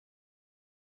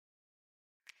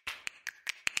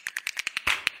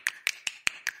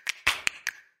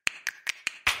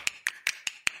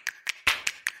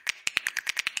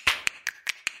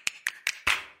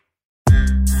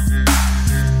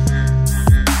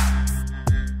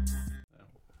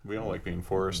like being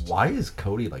forced. Why is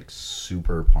Cody like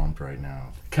super pumped right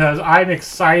now? Because I'm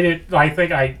excited. I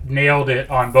think I nailed it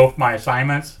on both my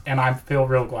assignments, and I feel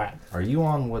real glad. Are you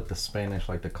on what the Spanish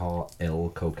like to call el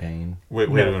cocaine? Wait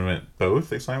a minute.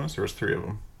 Both assignments? There was 3 of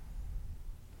them.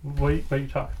 What are you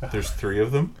talking about? There's 3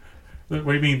 of them? What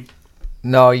do you mean?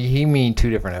 No, he mean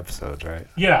 2 different episodes, right?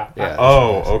 Yeah.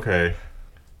 Okay.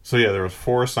 So yeah, there was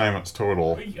 4 assignments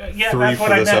total. Yeah, 3 that's for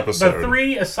what I this meant. episode. The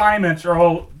 3 assignments are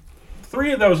all...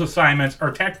 3 of those assignments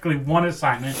are technically 1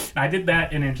 assignment, and I did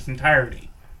that in its entirety.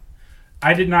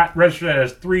 I did not register that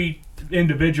as 3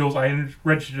 individuals. I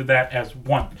registered that as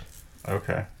 1.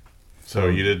 Okay. So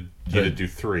you did do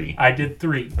 3. I did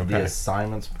 3. Okay. The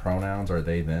assignments pronouns, are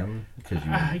they them? Because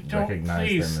you I don't. recognize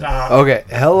Please them stop. Okay,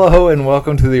 hello and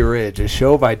welcome to The Orig, a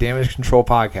show by Damage Control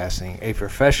Podcasting, a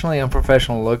professionally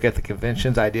unprofessional look at the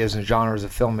conventions, ideas, and genres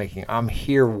of filmmaking. I'm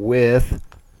here with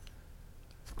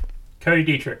Cody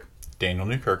Dietrich. Daniel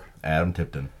Newkirk. Adam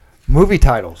Tipton. movie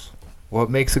titles, what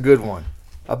makes a good one,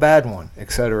 a bad one,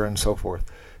 etc. and so forth.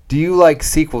 Do you like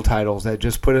sequel titles that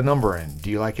just put a number in? Do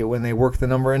you like it when they work the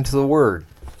number into the word?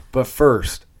 But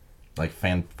first, Like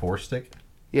Fanforstic?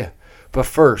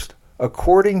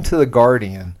 according to The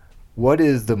Guardian, what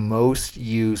is the most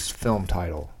used film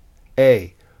title?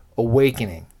 A.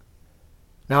 Awakening.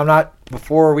 Now,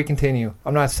 before we continue,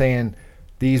 I'm not saying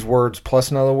these words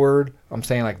plus another word. I'm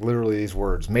saying like literally these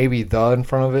words. Maybe the in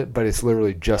front of it, but it's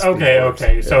literally just these words.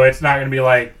 Okay. So it's not going to be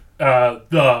like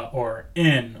the or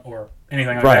in or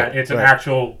anything like that. It's an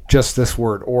actual... Just this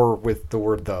word, or with the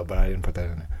word the, but I didn't put that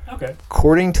in there. Okay.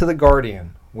 According to The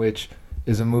Guardian, which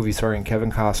is a movie starring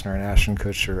Kevin Costner and Ashton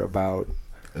Kutcher about...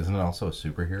 Isn't it also a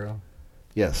superhero?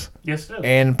 Yes. Yes, it is.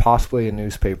 And possibly a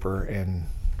newspaper in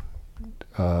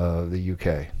the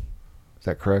UK. Is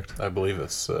that correct? I believe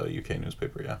it's a UK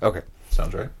newspaper, yeah. Okay.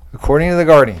 Sounds right. According to The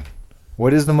Guardian,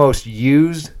 what is the most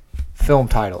used film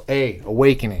title? A.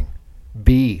 Awakening.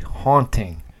 B.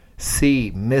 Haunting.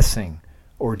 C. Missing.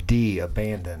 Or D.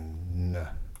 Abandoned.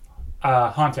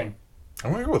 Haunting.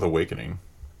 I'm going to go with Awakening.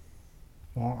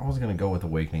 Well, I was going to go with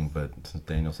Awakening, but since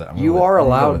Daniel said... I'm going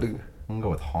to go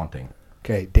with Haunting.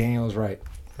 Okay, Daniel is right.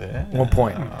 Yeah. 1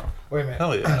 point. Wait a minute.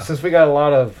 Hell yeah. Since we got a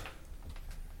lot of...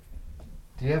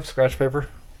 Do you have scratch paper?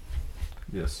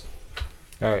 Yes.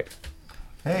 All right.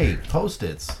 Hey,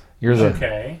 Post-its. You're the...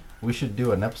 Okay. We should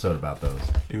do an episode about those.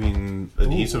 You mean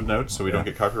adhesive notes so we don't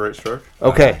get copyright struck?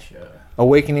 Okay. Gotcha.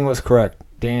 Awakening was correct.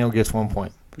 Daniel gets 1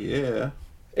 point. Yeah.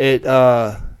 There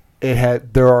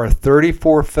are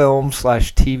 34 films /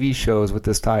 TV shows with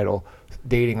this title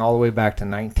dating all the way back to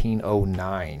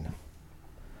 1909.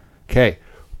 Okay.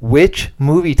 Which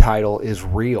movie title is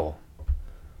real?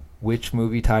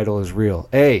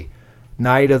 A.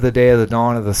 Night of the Day of the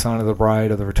Dawn of the Son of the Bride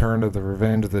of the Return of the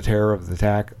Revenge of the Terror of the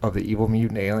Attack of the Evil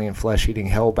Mutant Alien Flesh-Eating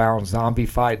Hellbound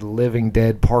Zombified Living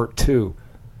Dead Part 2.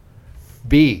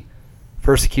 B.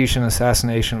 Persecution and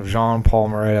Assassination of Jean-Paul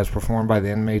Marais as performed by the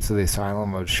inmates of the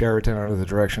Asylum of Sheraton under the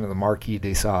direction of the Marquis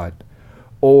de Sade.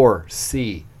 Or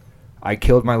C. I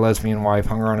killed my lesbian wife,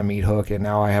 hung her on a meat hook, and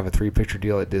now I have a 3-picture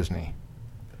deal at Disney.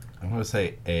 I'm going to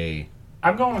say A.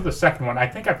 I'm going with the second one. I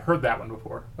think I've heard that one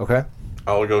before. Okay?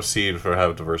 I'll go C for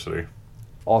have diversity.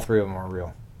 All 3 of them are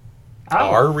real.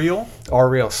 Are real? Are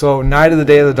real. So, Night of the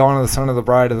Day of the Dawn of the Son of the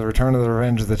Bride of the Return of the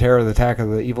Revenge of the Terror of the Attack of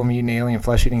the Evil Mutant Alien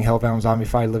Flesh-Eating Hellbound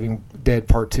Zombified Living Dead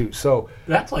Part 2. So,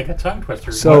 That's like a tongue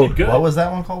twister. So- You did good. What was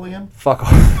that one called again? fuck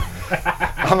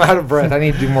off. I'm out of breath. I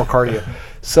need to do more cardio.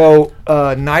 So,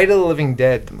 Night of the Living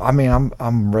Dead. I mean, I'm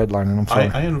redlining. I'm sorry.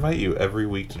 I invite you every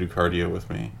week to do cardio with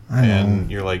me. I know. And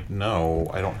you're like,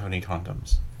 no, I don't have any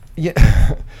condoms.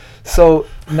 Yeah. So,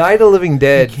 Night of the Living He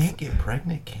Dead. can't get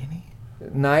pregnant, can he?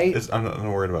 Night I'm not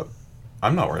worried about...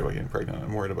 I'm not worried about getting pregnant.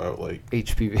 I'm worried about, like,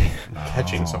 HPV.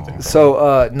 catching something. from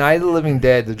So, Night of the Living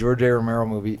Dead, the George A. Romero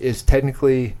movie, is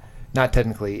illegally,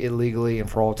 and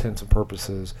for all intents and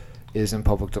purposes, is in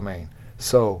public domain.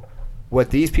 So,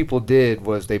 what these people did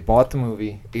was they bought the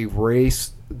movie,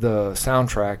 erased the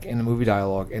soundtrack and the movie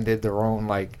dialogue, and did their own,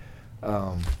 like,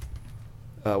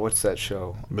 what's that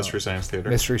show? Mystery Science Theater.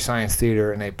 Mystery Science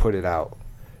Theater, and they put it out.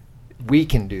 We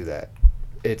can do that.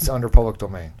 It's under public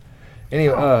domain.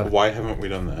 Anyway, Why haven't we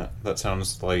done that? That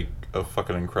sounds like a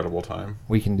fucking incredible time.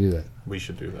 we can do that. We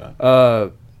should do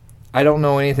that. I don't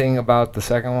know anything about the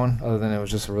second one other than it was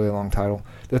just a really long title.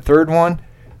 The third one,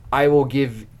 I will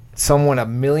give someone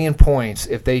 1,000,000 points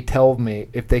if they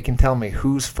can tell me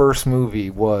whose first movie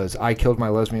was I killed my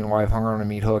lesbian wife, hung her on a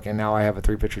meat hook, and now I have a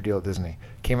 3-picture deal at Disney.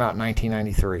 Came out in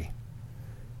 1993.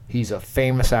 He's a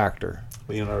famous actor.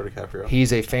 Leonardo DiCaprio.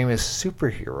 He's a famous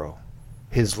superhero.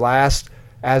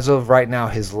 As of right now,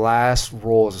 his last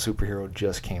role as a superhero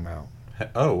just came out.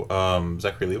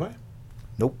 Zachary Levi?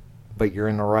 Nope. But you're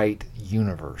in the right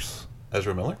universe.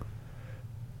 Ezra Miller?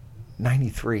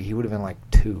 93. He would have been like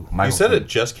 2. You said it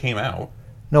just came out.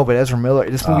 No, but Ezra Miller.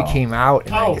 This movie came out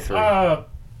in 93.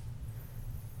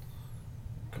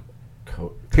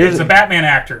 He's a Batman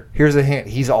actor. Here's a hint.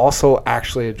 He's also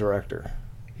actually a director.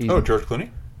 George Clooney?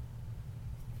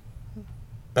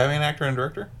 Batman actor and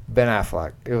director? Ben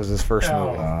Affleck. It was his first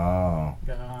movie. Oh.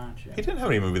 Gotcha. He didn't have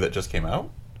any movie that just came out.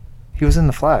 He was in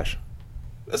The Flash.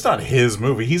 That's not his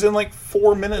movie. He's in like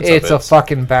 4 minutes It's of it. a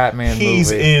fucking Batman movie.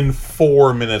 He's in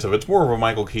 4 minutes of it. It's more of a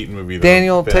Michael Keaton movie than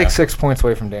Daniel, Ben take Affleck. 6 points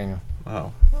away from Daniel.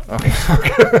 Oh.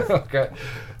 Okay. Okay.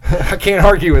 I can't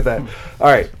argue with that. All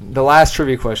right. The last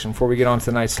trivia question before we get on to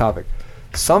tonight's topic.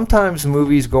 Sometimes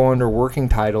movies go under working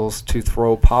titles to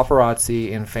throw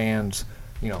paparazzi and fans,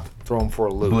 throw them for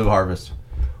a loop. Blue Harvest.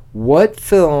 What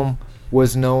film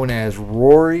was known as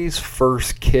Rory's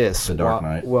First Kiss? The Dark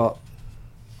Knight. Well,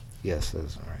 yes,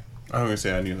 that's all right. I was going to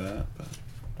say I knew that, but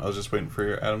I was just waiting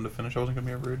for Adam to finish. I wasn't going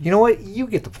to be rude. You know what? You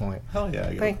get the point. Hell yeah, I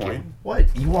get Thank a point. you.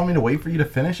 What? You want me to wait for you to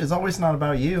finish? It's always not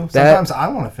about you. Sometimes I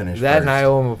want to finish that, first. and I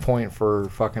owe him a point for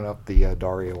fucking up the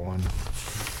Daria one.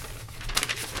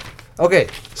 Okay,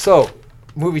 so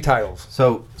movie titles.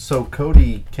 So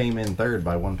Cody came in third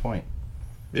by 1 point.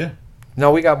 Yeah.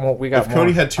 No, we got more. If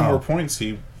Cody had 2 more points,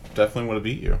 he definitely would have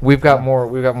beat you. We've got more.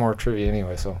 We've got more trivia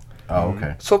anyway. So. Oh,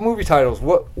 okay. So movie titles.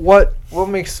 What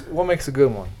makes a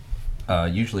good one?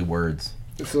 Usually words.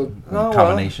 So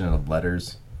Combination of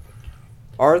letters.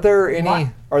 Are there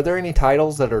any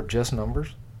titles that are just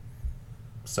numbers?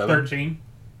 7. 13.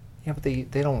 Yeah, but they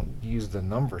don't use the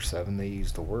number 7. They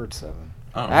use the word 7.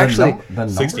 Oh. Actually, the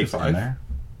numbers 65. in there.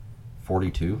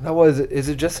 42. Is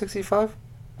it just 65?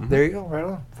 Mm-hmm. There you go, right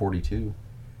on. 42.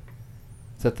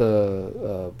 Is that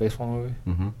the baseball movie?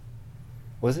 Mm-hmm.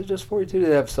 Was it just 42? Did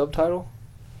it have subtitle?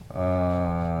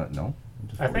 No.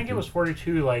 I think it was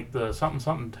 42, like the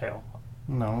something tale.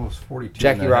 No, it was 42.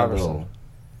 Jackie Robinson.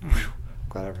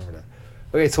 Glad I remember that.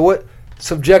 Okay, so what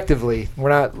subjectively?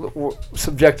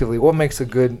 What makes a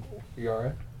good? You all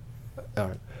right? All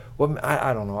right.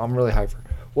 I don't know. I'm really hyper.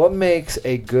 What makes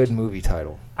a good movie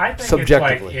title? I think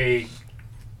subjectively? It's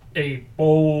like a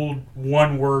bold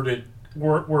one-worded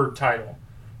word title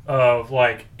of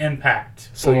like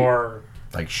impact or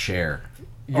like Cher.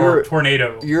 or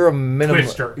tornado. You're a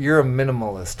Twister. You're a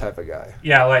minimalist type of guy.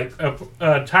 Yeah, like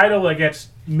a title that gets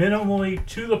minimally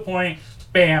to the point.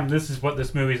 Bam! This is what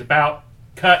this movie's about.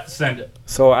 Cut. Send it.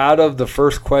 So out of the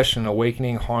first question,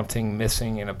 awakening, haunting,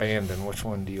 missing, and abandon, which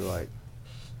one do you like?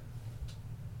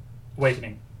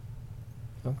 Awakening.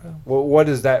 Okay. Well, what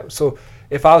is that? So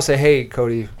if I was to say, hey,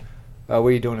 Cody, what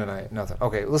are you doing tonight? Nothing.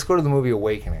 Okay, let's go to the movie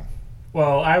Awakening.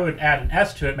 Well, I would add an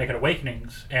S to it, make it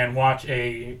Awakenings, and watch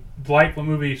a delightful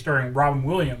movie starring Robin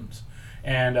Williams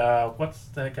and what's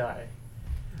that guy?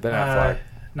 Ben Affleck.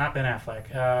 Not Ben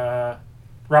Affleck.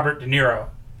 Robert De Niro,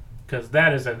 because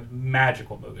that is a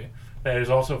magical movie. That is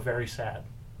also very sad.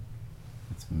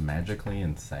 It's magically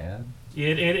and sad.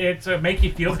 It's a make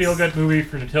you feel good movie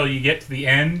until you get to the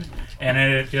end, and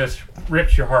then it just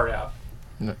rips your heart out.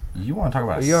 No. You want to talk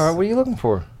about? What are you looking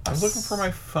for? I was looking for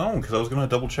my phone because I was going to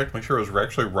double check to make sure it was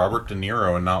actually Robert De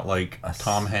Niro and not like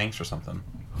Tom Hanks or something.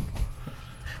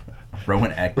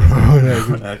 Rowan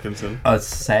Atkinson. Atkinson. A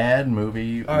sad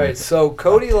movie. All right, so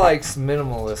Cody likes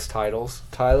minimalist titles.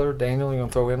 Tyler, Daniel, you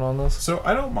gonna throw in on this? So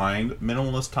I don't mind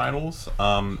minimalist titles.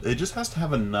 It just has to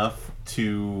have enough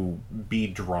to be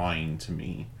drawing to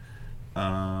me.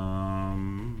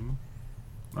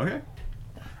 Okay.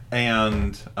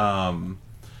 And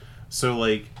so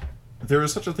like there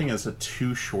is such a thing as a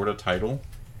too short a title.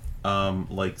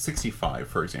 Like 65,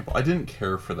 for example. I didn't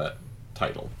care for that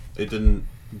title. It didn't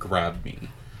grab me.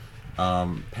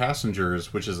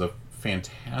 Passengers, which is a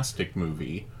fantastic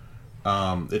movie.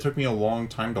 It took me a long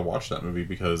time to watch that movie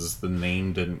because the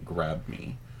name didn't grab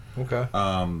me. Okay.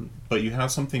 But you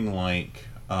have something like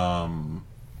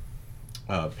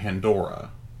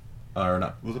Pandora, or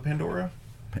not? Was it Pandora?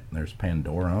 There's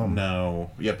Pandorum.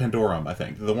 No, yeah, Pandorum. I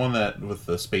think the one that with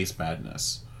the space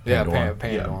madness. Yeah, Pandorum.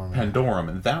 Pandorum. Yeah, Pandorum,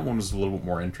 and that one was a little bit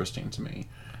more interesting to me.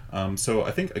 So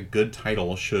I think a good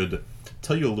title should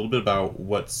tell you a little bit about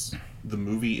what the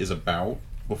movie is about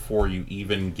before you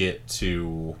even get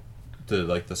to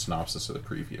the synopsis or the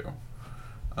preview.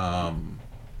 And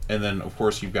then of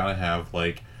course you've got to have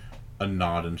like a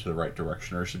nod into the right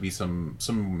direction, or it should be some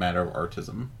matter of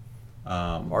artism.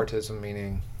 Artism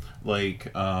meaning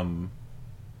like trying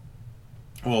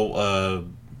to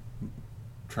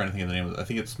think of the name of it. I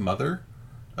think it's Mother.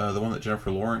 The one that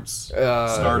Jennifer Lawrence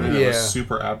started. Yeah. It was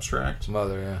super abstract.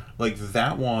 Mother, yeah. Like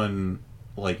that one,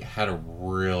 had a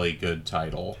really good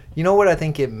title. You know what I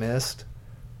think it missed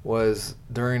was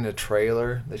during the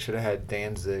trailer they should have had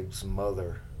Danzig's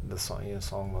Mother, the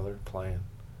song Mother playing.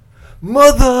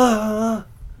 Mother.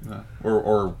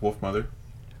 Or Wolf Mother.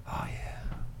 Oh yeah,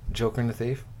 Joker and the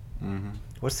Thief. Mm-hmm.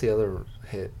 What's the other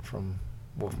hit from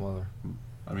Wolf Mother?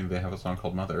 I mean, they have a song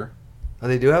called Mother. Oh,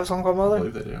 they do have a song called Mother? I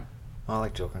believe they do. Oh, I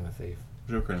like Joker and the Thief.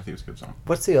 Joker and the Thief's a good song.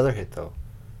 What's the other hit though?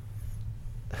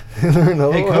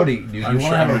 Hey Cody, do you want to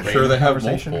have I'm sure they have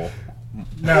multiple.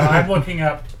 No, I'm looking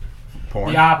up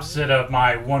porn? the opposite of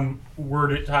my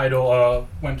one-worded title.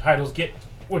 When titles get,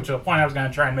 which is the point I was going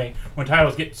to try and make. When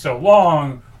titles get so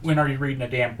long, when are you reading a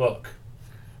damn book?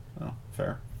 Oh,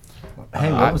 fair.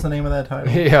 Hey, what was the name of that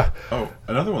title? Yeah. Oh,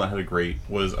 another one that had a great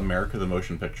was America the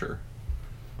Motion Picture.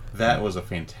 That was a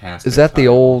fantastic. Is that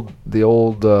title. the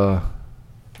old? No,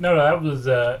 that was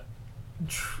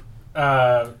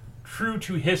true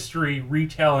to history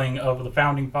retelling of the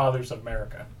founding fathers of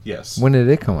America. Yes. When did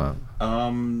it come out?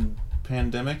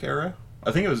 Pandemic era.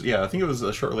 I think it was. Yeah, I think it was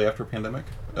shortly after pandemic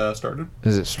started.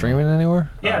 Is it streaming anywhere?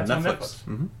 Yeah, it's Netflix. on Netflix.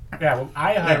 Mm-hmm. Yeah, well,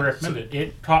 I highly recommend it.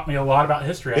 It taught me a lot about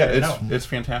history. I didn't know. It's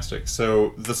fantastic.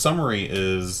 So the summary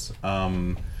is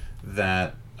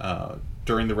that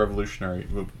during the Revolutionary,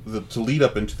 to lead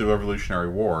up into the Revolutionary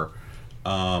War,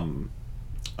 an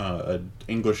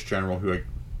English general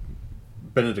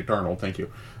Benedict Arnold, thank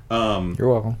you. You're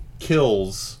welcome.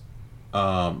 Kills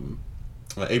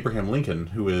Abraham Lincoln,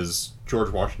 who is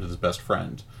George Washington's best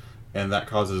friend, and that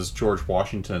causes George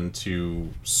Washington to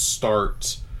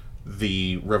start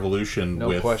the revolution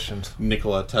with questions.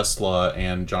 Nikola Tesla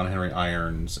and John Henry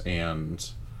Irons and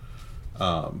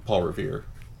Paul Revere.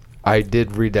 I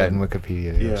did read that in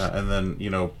Wikipedia. Yes. Yeah, and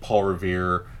then Paul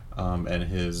Revere and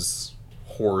his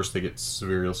horse, they get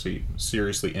seriously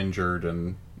injured,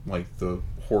 and the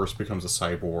horse becomes a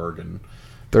cyborg, and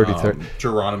 30.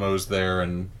 Geronimo's there,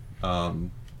 and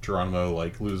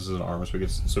Geronimo loses an arm,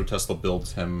 so Tesla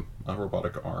builds him a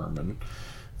robotic arm, and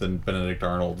then Benedict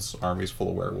Arnold's army's full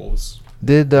of werewolves.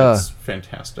 It's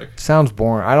fantastic. Sounds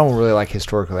boring. I don't really like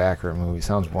historically accurate movies.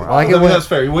 Sounds boring. I like it when that's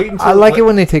fair. I like it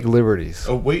when they take liberties.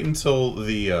 Oh, wait until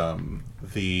the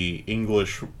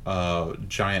English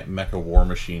giant mecha war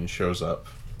machine shows up.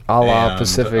 A la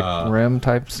Pacific Rim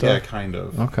type stuff? Yeah, kind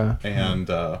of. Okay. And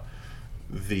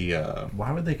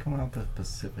why would they come out the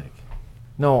Pacific?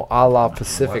 No, a la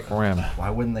Pacific Rim. Why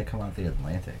wouldn't they come out the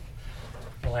Atlantic?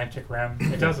 Atlantic Rim.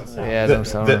 It doesn't sound. Yeah, it doesn't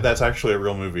sound. That's actually a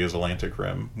real movie, is Atlantic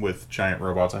Rim, with giant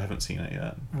robots. I haven't seen it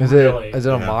yet. Is it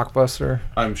a mockbuster?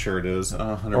 I'm sure it is.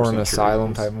 100% or an sure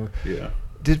asylum type movie? Yeah.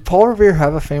 Did Paul Revere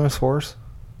have a famous horse?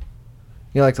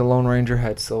 Like the Lone Ranger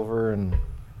had silver and.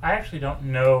 I actually don't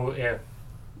know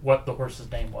what the horse's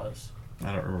name was.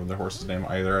 I don't remember the horse's name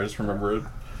either. I just remember it.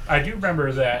 I do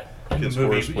remember that in the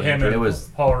movie, him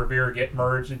and Paul Revere get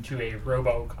merged into a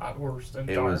robo-horse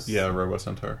centaur. Robo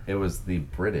Centaur. It was the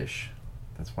British.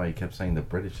 That's why he kept saying the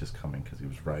British is coming, because he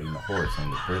was riding the horse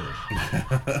and the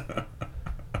British.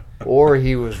 Or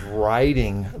he was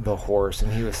riding the horse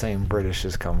and he was saying British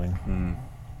is coming. Mm.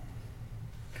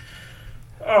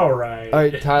 All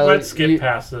right, Tyler. Let's get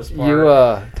past this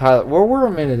part. Tyler. We're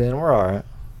a minute in. We're all right.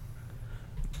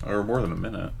 Or more than a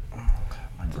minute.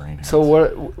 My brain hurts.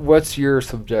 So what's your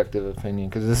subjective opinion?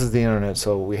 Because this is the internet,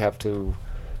 so we have to.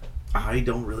 I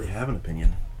don't really have an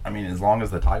opinion. I mean, as long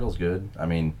as the title's good. I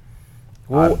mean,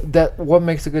 what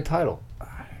makes a good title?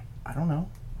 I don't know.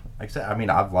 Like I said, I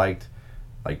mean, I've liked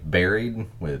Buried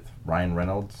with Ryan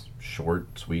Reynolds, short,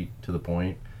 sweet, to the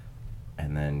point,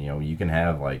 and then you can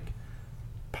have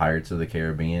Pirates of the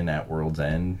Caribbean at World's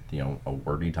End, a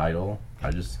wordy title.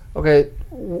 Okay,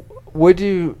 would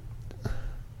you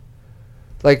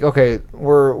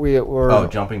we're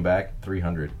Jumping Back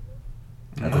 300.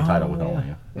 That's a title with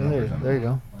only. There you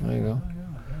go.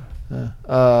 Yeah.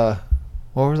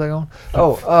 Where was I going?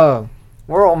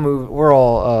 We're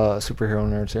all superhero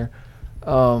nerds here.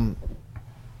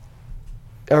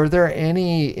 Are there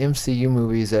any MCU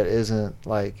movies that isn't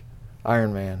like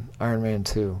Iron Man, Iron Man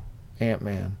 2,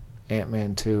 Ant-Man,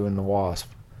 Ant-Man 2, and the Wasp?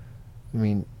 I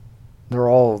mean, they're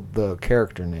all the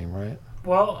character name, right?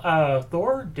 Well,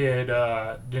 Thor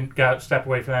didn't step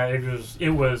away from that. It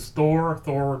was Thor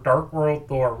Dark World,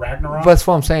 Thor Ragnarok. But that's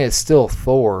what I'm saying. It's still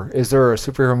Thor. Is there a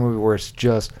superhero movie where it's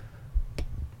just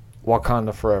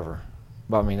Wakanda Forever?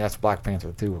 But I mean, that's Black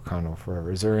Panther 2, Wakanda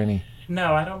Forever. Is there any?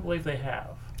 No, I don't believe they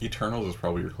have. Eternals is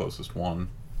probably your closest one.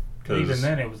 Even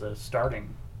then, it was a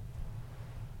starting.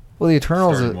 Well, the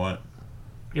Eternals. Starting what?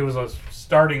 It was a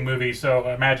starting movie, so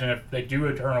imagine if they do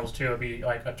Eternals too, it'd be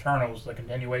like Eternals, the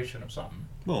continuation of something.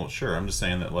 Well, sure. I'm just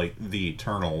saying that the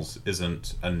Eternals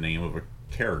isn't a name of a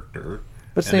character.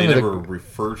 What's and the name they of never the?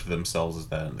 refer to themselves as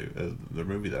that in the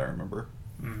movie that I remember.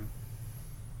 Mm.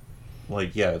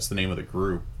 Like, yeah, it's the name of the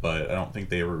group, but I don't think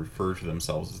they ever refer to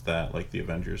themselves as that like the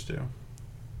Avengers do.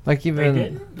 Like They even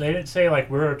didn't. They didn't say like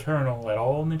we're eternal at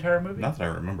all in the entire movie. Not that I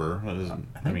remember. It isn't,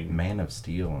 I I think mean, Man of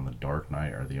Steel and The Dark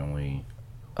Knight are the only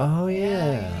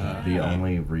yeah.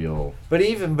 real. But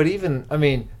even I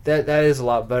mean that is a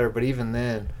lot better. But even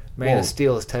then, Man Well, of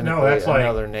Steel is technically that's like-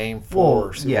 another name for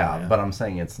Well, Superman. yeah, but I'm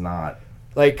saying it's not.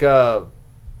 like I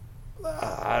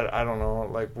don't know,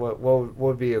 like what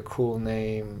would be a cool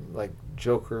name, like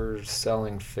Joker's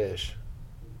selling fish.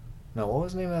 No, what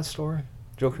was the name of that story?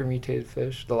 Joker mutated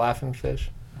fish, the laughing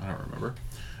fish. I don't remember.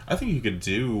 I think you could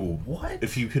do What?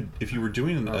 if you were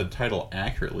doing a title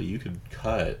accurately, you could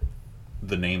cut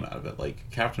the name out of it. Like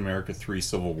Captain America 3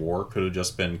 Civil War could have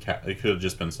just been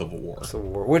Civil War. Civil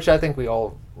War, which I think we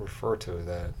all refer to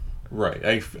that. Right.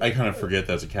 I kind of forget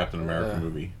that's a Captain America Yeah.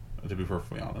 movie, to be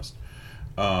perfectly honest.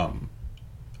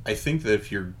 I think that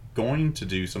if you're going to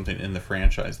do something in the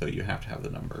franchise, though, you have to have the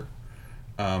number.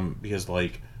 Because,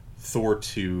 like, Thor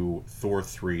 2, Thor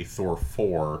 3, Thor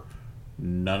 4,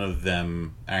 none of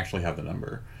them actually have the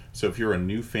number. So if you're a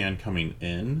new fan coming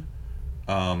in,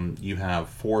 you have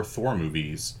 4 Thor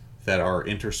movies that are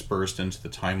interspersed into the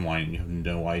timeline, and you have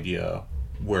no idea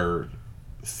where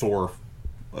Thor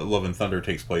Love and Thunder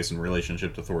takes place in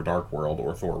relationship to Thor Dark World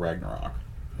or Thor Ragnarok.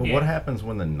 But Yeah. what happens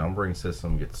when the numbering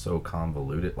system gets so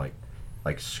convoluted? Like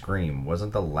Scream,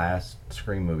 wasn't the last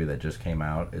Scream movie that just came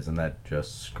out? Isn't that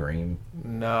just Scream?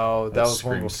 No, that That's was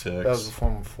one. Scream 6. That was the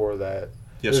one before that.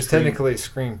 Yeah, it was Scream- technically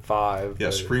Scream 5. Yeah,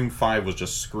 but- Scream 5 was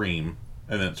just Scream,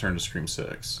 and then it turned to Scream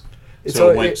 6. So So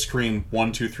it went it- Scream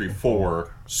 1, 2, 3,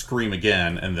 4, Scream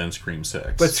again, and then Scream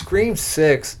 6. But Scream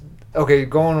 6, okay,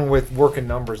 going with working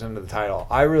numbers into the title,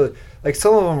 I really, like,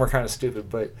 some of them were kind of stupid,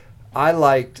 but I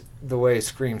liked the way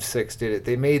Scream 6 did it.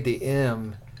 They made the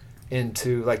M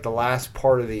into, like, the last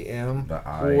part of the M The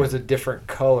I. was a different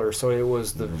color, so it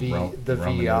was the V, the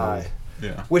Roman VI. numerals.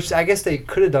 yeah. Which I guess they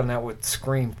could have done that with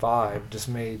Scream 5, just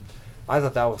made, I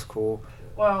thought that was cool.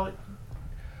 Well,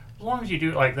 as long as you do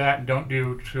it like that and don't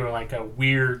do to like a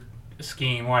weird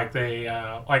scheme like they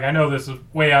like I know this is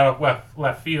way out of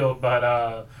left field, but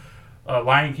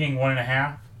Lion King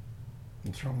 1.5.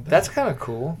 What's wrong with that? That's kind of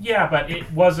cool. Yeah, but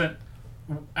it wasn't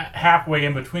halfway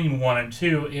in between 1 and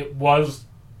 2. It was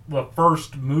the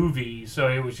first movie, so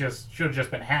it was just should have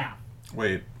just been half.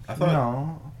 Wait, I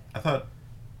thought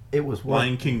It was what?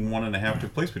 Lion King 1.5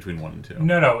 took place between 1 and 2.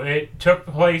 No, it took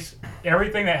place.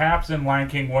 Everything that happens in Lion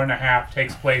King 1.5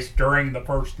 takes place during the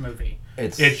first movie.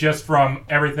 It's just from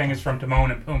everything is from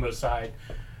Timon and Pumbaa's side.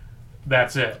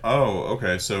 That's it. Oh,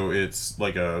 okay, so it's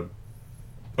like a...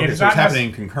 Okay, It's so it's not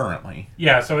happening concurrently.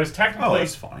 Yeah, so it's Oh, technically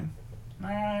that's fine.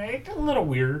 it's a little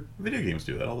weird. Video games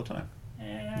do that all the time.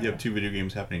 You have 2 video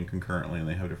games happening concurrently, and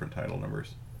they have different title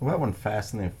numbers. What about when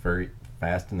Fast and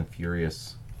the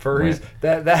Furious? Furries. Went-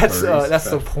 That's Furries. that's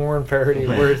the porn parody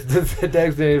where it's the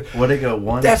designated. What did it go?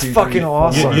 1, That's 2, fucking 3, 4?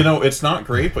 awesome. You know, it's not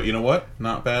great, but you know what?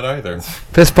 Not bad either.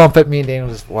 Fist bump at me and Daniel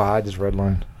just, wow, I just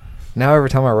redline. Now every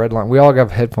time I redline, we all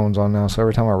got headphones on now, so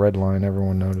every time I redline,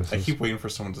 everyone notices. I keep waiting for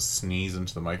someone to sneeze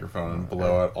into the microphone and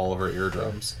blow out all of our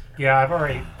eardrums. Yeah, I've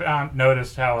already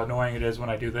noticed how annoying it is when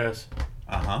I do this.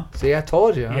 Uh-huh. See, I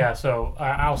told you. Huh? Yeah, so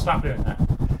I'll stop doing that.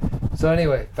 So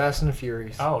anyway, Fast and the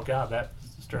Furious. Oh god, that's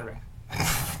disturbing.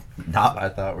 Not, I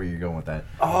thought where you're going with that.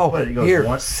 Oh, But it goes here,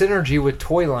 one- synergy with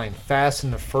Toyline, Fast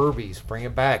and the Furbies. Bring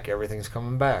it back. Everything's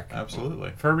coming back.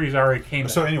 Absolutely. Furby's already came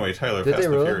So back. anyway, Tyler, Did Fast they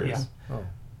and the really? Furious. Yeah. Oh.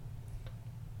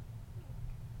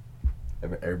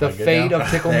 Everybody The good fate now? of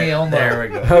Tickle Me Elmo. There we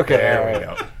go. Okay, There all we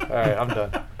right. go. All right, I'm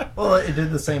done. Well, it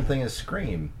did the same thing as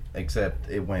Scream, except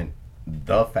it went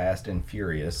the Fast and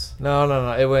Furious. No.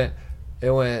 It went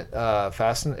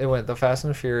Fast and it went the Fast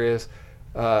and the Furious,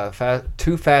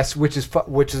 Too Fast, which is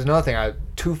another thing.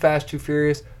 Too Fast, Too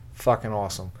Furious, fucking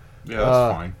awesome. Yeah,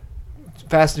 that's fine.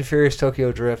 Fast and Furious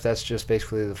Tokyo Drift. That's just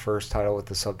basically the first title with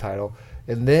the subtitle,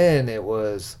 and then it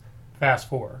was Fast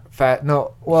 4. Fast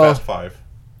 5.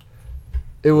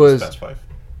 it was Fast 5.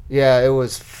 yeah, it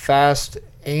was Fast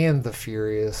and the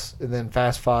Furious, and then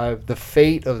Fast 5, The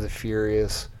Fate of the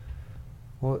Furious.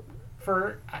 What?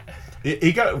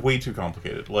 It got way too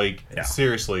complicated. Like, Yeah.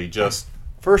 seriously, just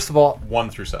First of all, 1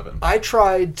 through 7. I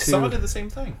tried to. Someone did the same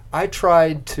thing. I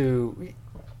tried to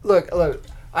look.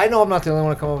 I know I'm not the only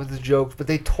one to come up with the jokes, but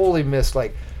they totally missed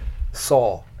like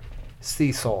Saw,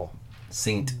 Seesaw,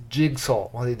 Saint. Jigsaw.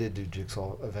 Well, they did do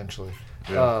Jigsaw eventually.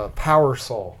 Yeah. Power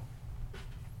Saw.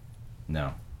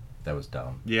 No, that was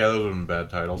dumb. Yeah, those would have been bad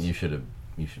titles. You should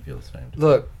feel the same.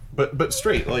 Look, But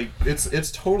straight, like,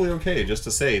 it's totally okay just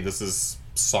to say this is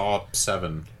Saw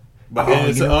 7. But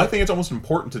I think it's almost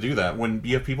important to do that when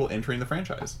you have people entering the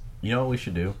franchise. You know what we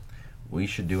should do? We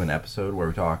should do an episode where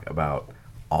we talk about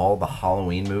all the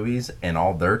Halloween movies and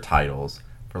all their titles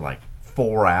for like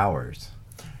 4 hours.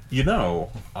 You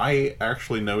know, I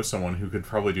actually know someone who could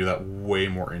probably do that way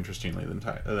more interestingly than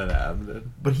Adam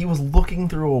did. But he was looking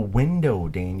through a window,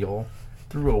 Daniel.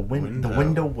 Through a window. The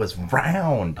window was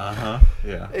round.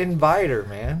 Yeah. Invite her,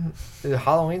 man.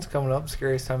 Halloween's coming up.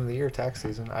 Scariest time of the year, tax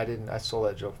season. I stole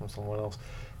that joke from someone else.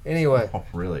 Anyway. Oh,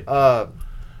 really?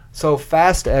 So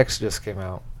Fast X just came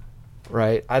out,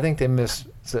 right? I think they missed.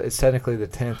 So it's technically the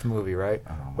 10th movie, right?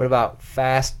 Oh, what about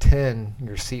Fast 10?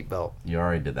 Your seatbelt. You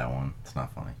already did that one. It's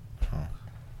not funny.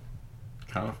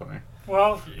 Kind of funny.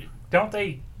 Well, don't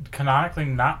they canonically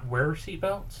not wear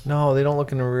seatbelts? No, they don't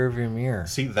look in the rearview mirror.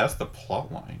 See, that's the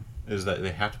plot line, is that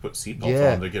they have to put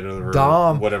seatbelts on to get over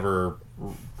whatever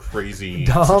crazy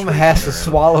Dom situation has to they're in.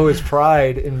 swallow his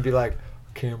pride and be like,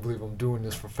 I can't believe I'm doing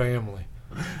this for family.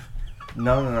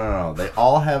 No. They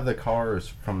all have the cars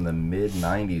from the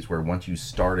mid-90s where once you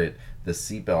start it, the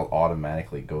seatbelt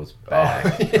automatically goes back.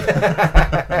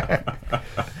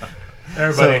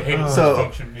 Everybody hates the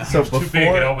function. It's too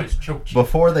big, it always chokes you.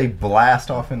 Before they blast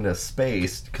off into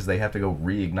space, because they have to go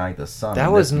reignite the sun.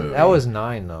 That was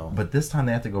 9 though. But this time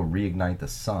they have to go reignite the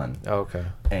sun. Oh, okay.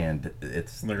 And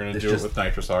they're going to do it with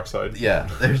nitrous oxide. Yeah,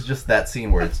 there's just that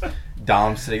scene where it's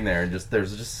Dom sitting there and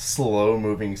there's just slow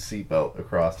moving seatbelt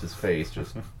across his face.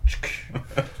 Just.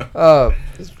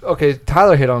 Okay,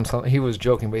 Tyler hit on something. He was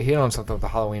joking, but he hit on something with the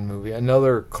Halloween movie.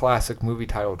 Another classic movie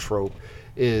title trope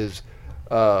is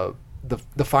the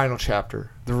final chapter,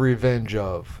 the revenge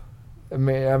of.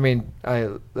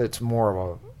 It's more of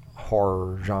a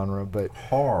horror genre, but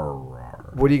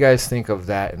horror. What do you guys think of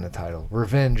that in the title?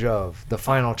 Revenge of the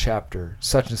final chapter.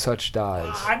 Such and such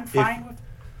dies. I'm fine with.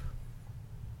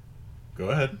 Go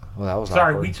ahead. Well, that was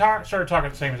sorry. awkward. We started talking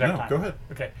at the same exact No, time. go ahead.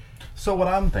 Okay. So what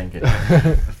I'm thinking.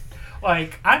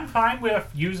 Like, I'm fine with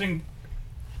using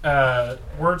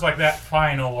words like that,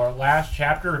 final or last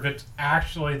chapter, if it's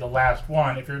actually the last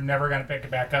one, if you're never going to pick it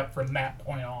back up from that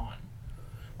point on.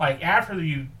 Like, after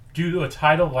you do a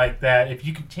title like that, if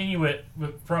you continue it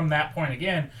from that point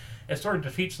again, it sort of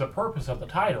defeats the purpose of the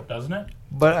title, doesn't it?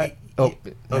 But yes.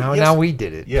 now we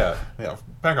did it. Yeah.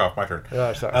 Back off, my turn.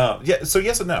 Sorry. So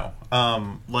yes and no.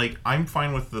 Like, I'm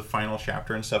fine with the final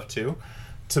chapter and stuff too.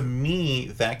 To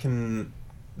me,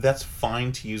 that's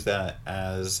fine to use that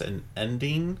as an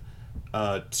ending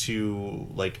to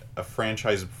like a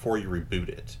franchise before you reboot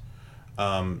it.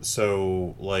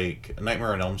 So like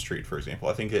Nightmare on Elm Street, for example,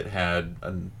 I think it had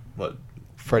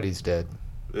Freddy's Dead.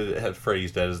 It had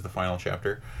Freddy's Dead as the final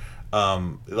chapter.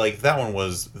 Like that one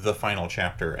was the final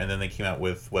chapter, and then they came out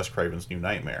with Wes Craven's New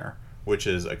Nightmare, which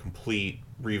is a complete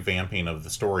revamping of the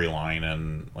storyline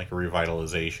and like a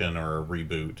revitalization or a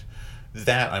reboot.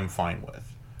 That I'm fine with.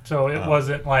 So it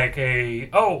wasn't like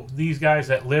these guys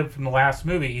that lived from the last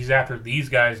movie, he's after these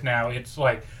guys now. It's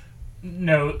like,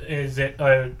 no, is it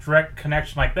a direct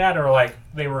connection like that, or like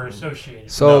they were associated?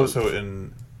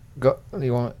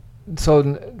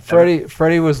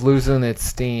 Freddy was losing its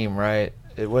steam, right?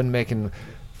 It wasn't making.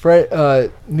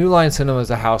 New Line Cinema is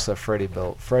a house that Freddy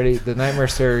built. The Nightmare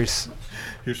series.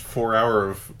 Here's 4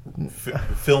 hours of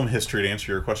film history to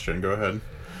answer your question. Go ahead.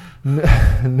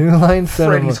 New Line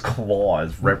Cinema. Freddy's claw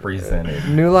is represented.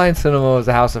 New Line Cinema was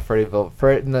a house that Freddy built.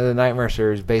 The Nightmare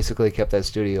series basically kept that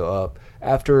studio up.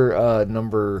 After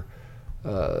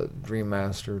Dream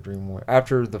Warrior,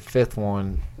 after the 5th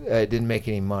one, it didn't make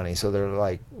any money. So they're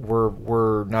like,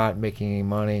 we're not making any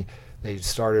money. They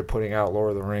started putting out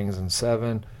Lord of the Rings in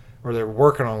 7, or they're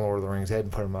working on Lord of the Rings. They hadn't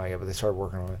put them out yet, but they started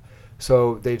working on it.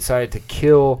 So they decided to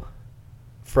kill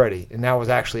Freddy, and that was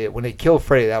actually it. When they killed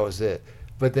Freddy, that was it.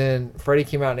 But then Freddy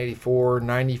came out in 84,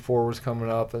 94 was coming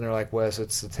up, and they're like, Wes,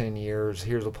 it's the 10 years.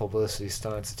 Here's a publicity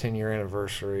stunt. It's the 10-year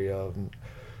anniversary of.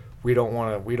 We don't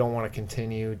want to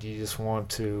continue. Do you just want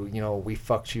to? We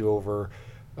fucked you over.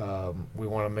 We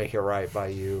want to make it right by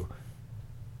you.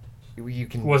 You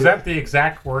can. Was that the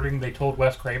exact wording they told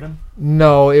Wes Craven?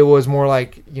 No, it was more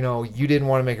like you didn't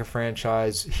want to make a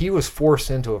franchise. He was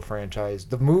forced into a franchise.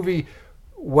 The movie.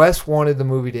 Wes wanted the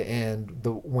movie to end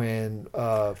when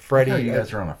Freddy. You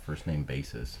guys are on a first name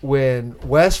basis. When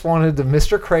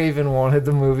Mr. Craven wanted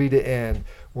the movie to end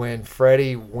when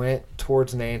Freddy went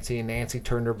towards Nancy and Nancy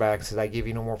turned her back and said, "I give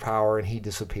you no more power," and he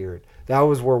disappeared. That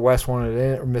was where Wes wanted it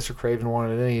in, or Mr. Craven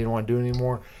wanted it in. He didn't want to do it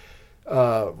anymore.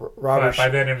 Robert. But by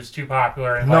then it was too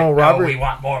popular, and we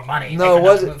want more money. No, it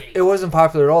wasn't. It wasn't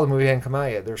popular at all. The movie hadn't come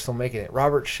out yet. They're still making it.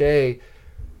 Robert Shea,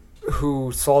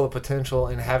 who saw the potential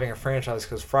in having a franchise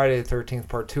because Friday the 13th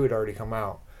Part 2 had already come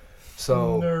out.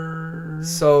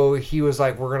 So he was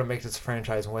like, we're gonna make this a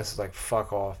franchise, and Wes is like,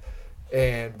 fuck off,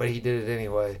 but he did it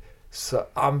anyway. So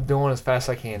I'm doing as fast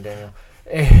as I can, Daniel.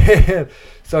 And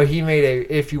so he made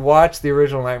if you watch the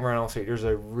original Nightmare on Elm Street, there's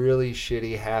a really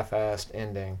shitty half-assed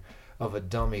ending of a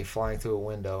dummy flying through a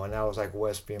window, and that was like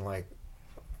Wes being like,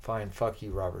 fine, fuck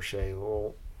you, Robert Shea,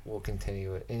 we'll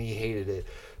continue it. And he hated it.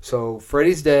 So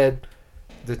Freddy's dead.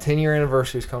 The 10-year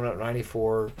anniversary is coming up,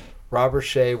 94. Robert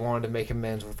Shea wanted to make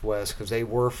amends with Wes because they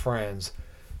were friends.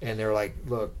 And they're like,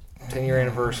 look, 10-year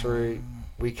anniversary,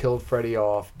 we killed Freddy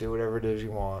off. Do whatever it is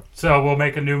you want. So we'll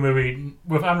make a new movie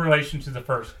with unrelation to the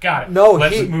first. Got it. No,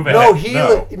 Let's move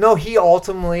ahead. He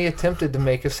ultimately attempted to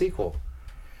make a sequel.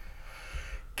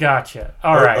 Gotcha.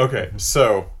 All right. Okay,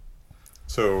 so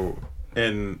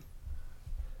in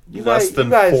You less guys- than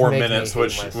you guys 4 make me minutes, hate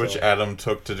which myself. Adam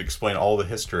took to explain all the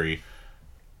history,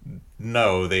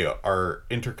 no, they are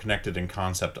interconnected in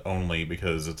concept only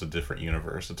because it's a different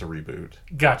universe. It's a reboot.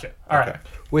 Gotcha. All right.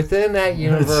 Within that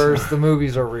universe, the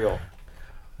movies are real.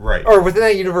 Right. Or within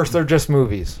that universe, they're just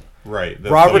movies. Right.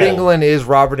 Robert the whole- Englund is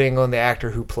Robert Englund, the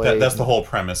actor who played. That's the whole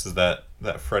premise, is that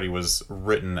Freddy was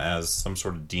written as some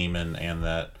sort of demon, and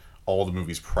that all the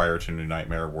movies prior to New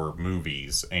Nightmare were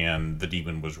movies, and the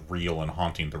demon was real and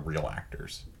haunting the real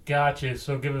actors. Gotcha.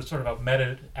 So give us sort of a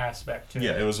meta aspect to it.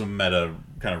 Yeah, it was a meta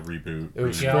kind of reboot. It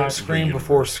was Scream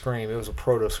before Scream. It was a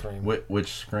proto Scream.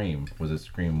 Which Scream? Was it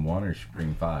Scream 1 or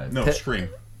Scream 5? No, Scream.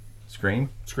 Scream?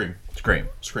 Scream. Scream.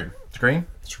 Scream. Scream?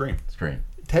 Scream. Scream.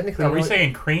 Technically, Are we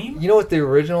saying cream? You know what the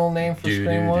original name for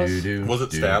Scream was? Was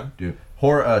it Stab?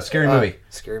 Horror, scary movie.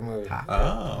 Scary movie.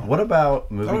 Oh. What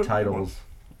about movie That would be titles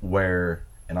where,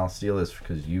 and I'll steal this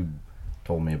because you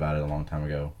told me about it a long time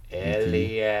ago.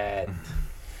 Elliot.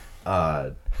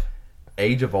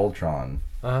 Age of Ultron.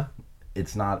 Uh-huh.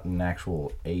 It's not an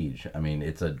actual age. I mean,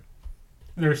 it's a.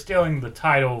 They're stealing the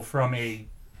title from a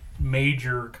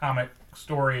major comic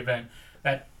story event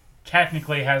that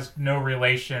technically has no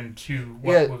relation to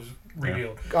what was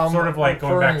revealed. Sort of like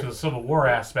going back to the Civil War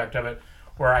aspect of it,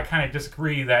 where I kind of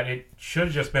disagree that it should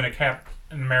have just been a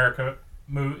Captain America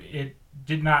movie. It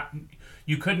did not.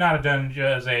 You could not have done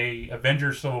just a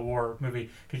Avengers Civil War movie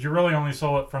because you really only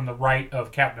saw it from the right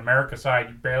of Captain America side.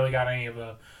 You barely got any of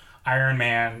the Iron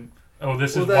Man. Oh,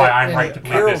 this is why I'm right to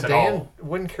believe this at all.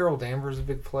 Wasn't Carol Danvers a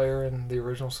big player in the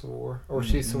original Civil War? Or was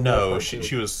she Civil War? No, Part she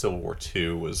two? was Civil War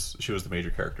 2. She was the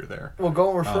major character there. Well,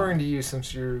 referring to you,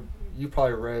 since you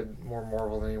probably read more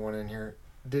Marvel than anyone in here,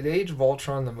 did Age of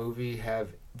Ultron, the movie, have,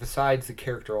 besides the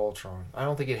character Ultron, I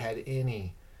don't think it had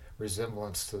any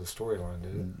resemblance to the storyline,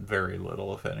 did it? Very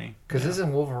little, if any. Because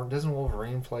doesn't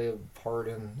Wolverine play a part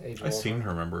in Age of I Ultron? seem to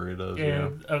remember it does. Yeah,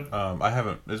 I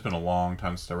haven't. It's been a long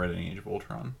time since I read any Age of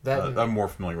Ultron. I'm more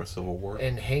familiar with Civil War.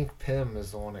 And Hank Pym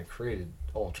is the one that created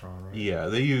Ultron, right? Yeah,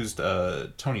 they used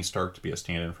Tony Stark to be a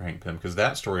stand-in for Hank Pym because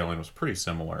that storyline was pretty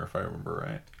similar, if I remember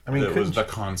right. I mean, the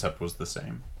concept was the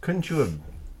same. Couldn't you have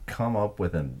come up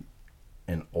with an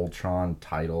Ultron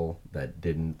title that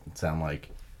didn't sound like?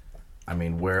 I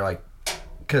mean, where like,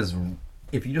 because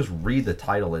if you just read the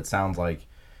title, it sounds like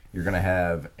you're gonna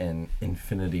have an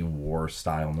Infinity War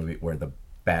style movie where the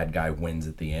bad guy wins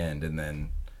at the end, and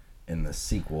then in the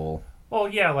sequel. well,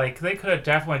 yeah, like they could have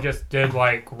definitely just did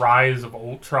like Rise of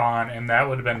Ultron, and that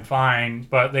would have been fine.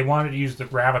 But they wanted to use the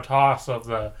gravitas of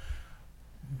the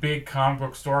big comic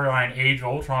book storyline Age of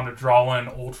Ultron to draw in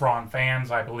Ultron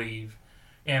fans, I believe.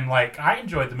 And like, I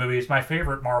enjoyed the movie. It's my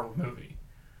favorite Marvel movie.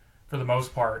 For the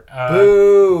most part.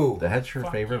 Boo! That's your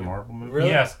favorite you. Marvel movie? Really?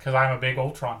 Yes, because I'm a big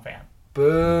Ultron fan.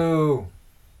 Boo!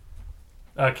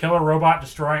 Killer robot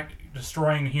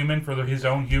destroying human for his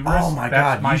own hubris. Oh my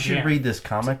That's god, you should jam. read this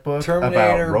comic book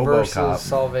Terminator about versus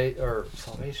RoboCop.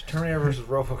 Salvation. Terminator versus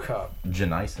RoboCop.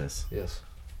 Genesis. Yes.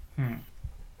 Hmm.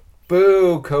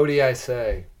 Boo, Cody, I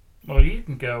say. Well, you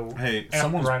can go. Hey, out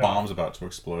someone's right bomb's about to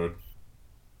explode.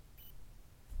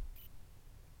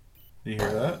 Do you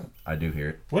hear that? I do hear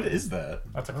it. What is that?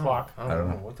 That's a clock. I don't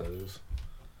know what that is.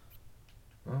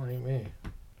 Oh, ain't me.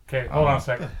 Okay, hold on a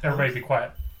second. Everybody be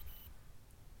quiet.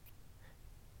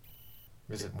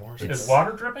 Is it more? Is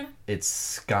water dripping? It's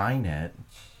Skynet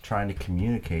trying to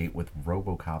communicate with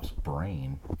RoboCop's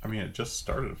brain. I mean, it just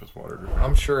started if it's water.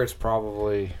 I'm sure it's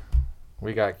probably.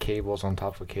 We got cables on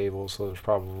top of cables, so there's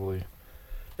probably.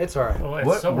 It's alright. Well, it's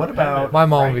What- so what about- repetitive, My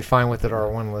mom right? will be fine with it,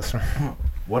 our one listener.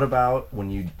 What about when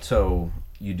you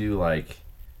do like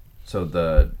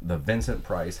the Vincent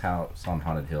Price House on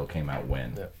Haunted Hill came out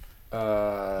when?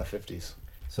 50s.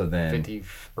 So then 50,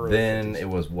 early then 50s. it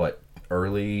was what,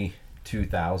 early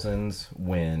 2000s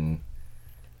when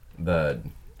the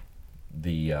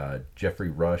Jeffrey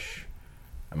Rush,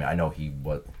 I mean, I know he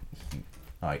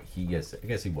I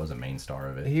guess he was a main star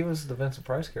of it. He was the Vincent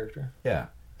Price character. Yeah.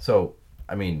 So,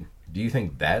 I mean, do you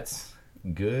think that's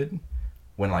good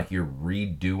when like you're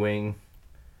redoing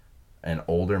an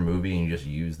older movie and you just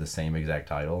use the same exact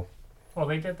title? Well,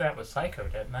 they did that with Psycho,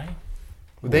 didn't they?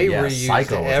 They yeah, reused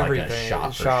Psycho was like a everything.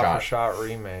 shot for shot shot.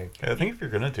 remake. I think if you're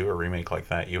gonna do a remake like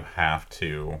that, you have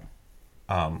to,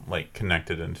 like,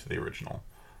 connect it into the original.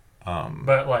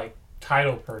 But like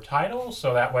title per title,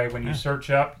 so that way when you search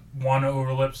up, one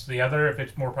overlaps the other if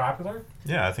it's more popular.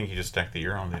 Yeah, I think you just stack the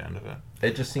year on the end of it.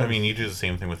 It just seems. I mean, you do the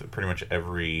same thing with pretty much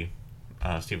every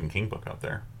Stephen King book out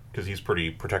there because he's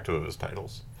pretty protective of his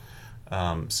titles.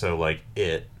 So like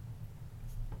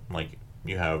like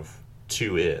you have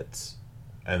 2 It's,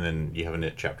 and then you have an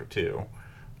It Chapter 2,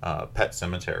 Pet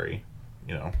Cemetery.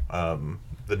 You know,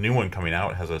 the new one coming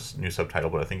out has a new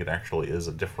subtitle, but I think it actually is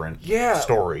a different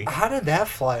story. How did that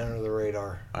fly under the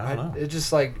radar? I don't know. It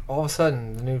just like all of a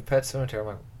sudden the new Pet Cemetery. I'm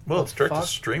like, Well, it's direct to fuck?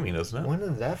 streaming, isn't it? When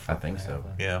did that? I think so.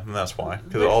 happen? Yeah, and that's why.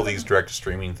 Because all these direct to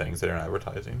streaming things, they're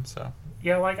advertising. So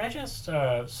Yeah, like I just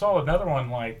saw another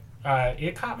one. Like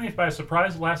it caught me by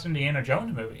surprise. The last Indiana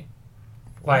Jones movie.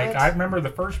 Like What? I remember the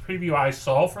first preview I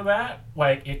saw for that.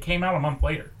 Like it came out a month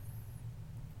later.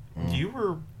 you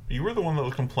were the one that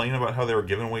was complaining about how they were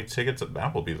giving away tickets at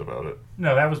Applebee's about it.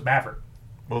 No, that was Maverick.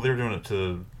 Well, they were doing it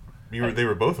to. They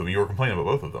were both of them. You were complaining about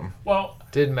both of them. Well,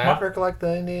 Did Maverick like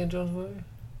the Indiana Jones movie?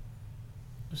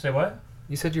 say what?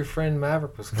 You said your friend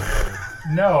Maverick was complaining.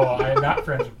 No, I'm not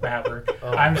friends with Maverick.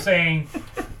 Oh. I'm saying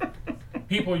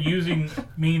people using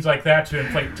means like that to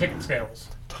inflate ticket sales.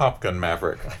 Top Gun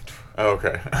Maverick.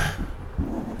 Okay.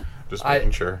 Just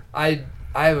making sure.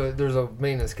 There's a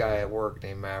maintenance guy at work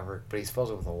named Maverick, but he spells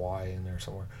it with a Y in there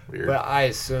somewhere. Weird. But I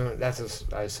assume that's It's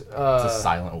a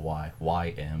silent Y.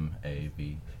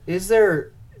 YMAV. Is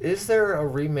there a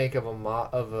remake of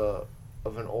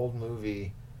an old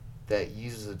movie that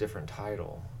uses a different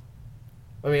title?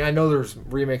 I mean, I know there's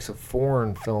remakes of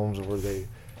foreign films where they.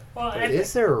 Well, But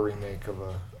is there a remake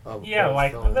of yeah, old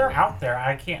like film? they're out there.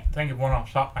 I can't think of one off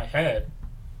the top of my head.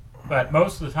 But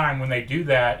most of the time when they do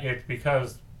that, it's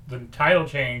because the title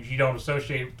change you don't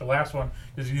associate with the last one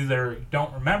is either you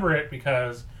don't remember it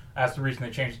because that's the reason they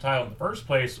changed the title in the first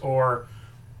place, or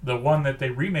the one that they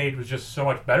remade was just so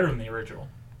much better than the original.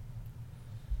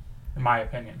 In my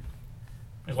opinion,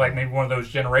 it's like maybe one of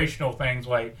those generational things,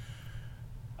 like,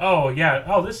 oh yeah,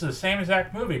 oh this is the same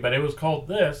exact movie, but it was called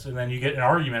this, and then you get an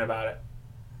argument about it.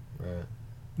 Right.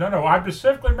 No, I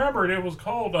specifically remembered it was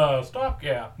called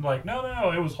Stopgap. I'm like,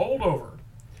 no, it was Holdover.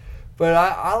 But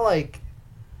I like.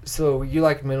 So you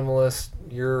like minimalist?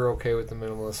 You're okay with the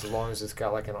minimalist as long as it's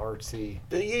got like an artsy.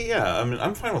 Yeah. I mean,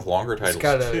 I'm fine with longer titles It's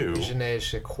got a too. je ne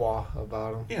sais quoi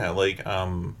about them. Yeah, like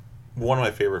one of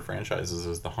my favorite franchises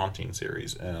is the Haunting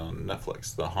series on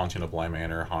Netflix. The Haunting of Bly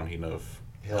Manor, Haunting of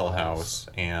Hill House,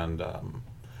 and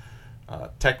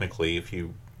technically, if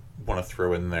you want to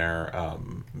throw in there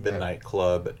Midnight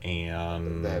Club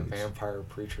and That vampire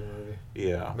preacher movie.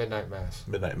 Yeah, Midnight Mass.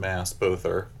 Midnight Mass, both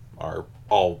are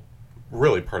all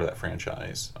really part of that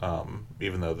franchise.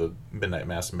 Even though the Midnight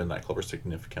Mass and Midnight Club are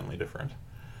significantly different.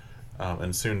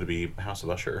 And soon to be House of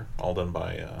Usher, all done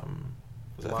by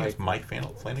I think it's Mike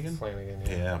Flanagan. Flanagan.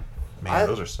 Yeah, man,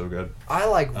 those are so good. I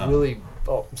like really.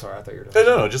 Oh, I'm sorry. I thought you were.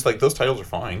 No, just like those titles are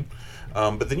fine.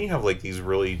 But then you have like these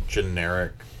really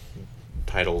generic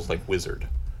titles like Wizard,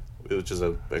 which is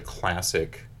a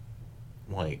classic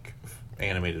like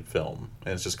animated film,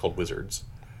 and it's just called Wizards.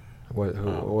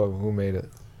 Who made it?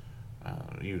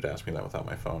 You'd ask me that without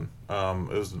my phone.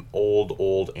 It was an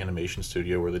old animation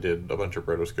studio where they did a bunch of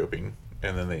rotoscoping,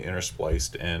 and then they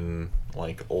interspliced in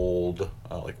like old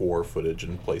like war footage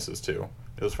in places too.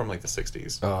 It was from like the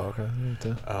 60s. Oh, okay.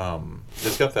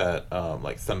 It's got that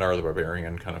like Thundar the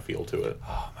Barbarian kind of feel to it.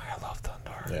 Oh man, I love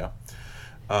Thundar. Yeah.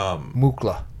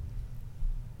 Mukla.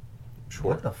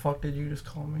 Sure. What the fuck did you just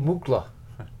call me? Mukla.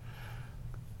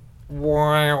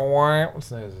 What's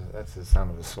that? That's the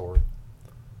sound of a sword.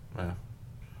 Yeah.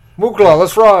 Mukla,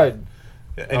 let's ride.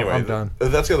 Yeah, anyway, I'm done.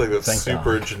 That's got like that Thank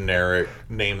super God. generic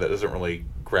name that doesn't really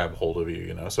grab hold of you,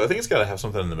 you know. So I think it's got to have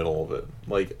something in the middle of it.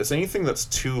 Like, it's anything that's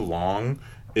too long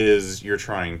is you're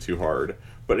trying too hard,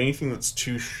 but anything that's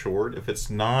too short, if it's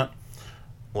not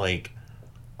like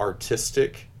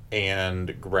artistic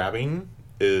and grabbing,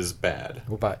 is bad.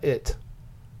 What about it?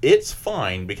 It's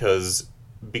fine because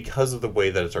of the way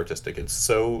that it's artistic. It's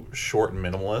so short and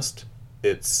minimalist.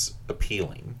 It's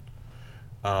appealing.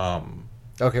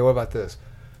 Okay, what about this?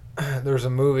 There's a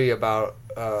movie about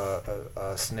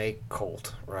a snake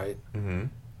cult, right? Mm-hmm.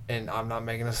 And I'm not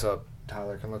making this up.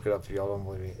 Tyler can look it up if y'all don't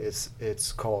believe me.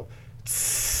 It's called.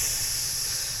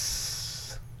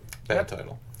 Bad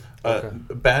title. Okay.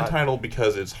 Bad title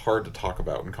because it's hard to talk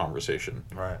about in conversation.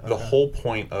 Right. The whole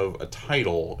point of a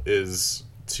title is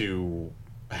to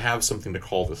have something to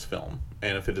call this film.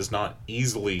 And if it is not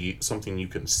easily something you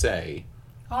can say,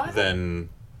 then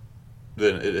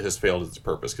it has failed its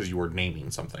purpose because you were naming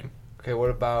something. Okay,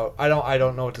 what about... I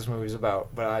don't know what this movie's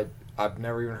about, but I've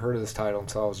never even heard of this title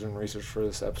until I was doing research for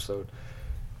this episode.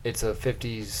 It's a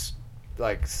 50s,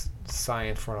 like,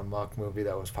 science run amok movie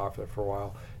that was popular for a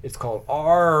while. It's called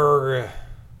Orig.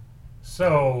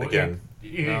 So Again,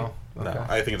 No? No, Okay.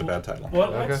 I think it's a bad title.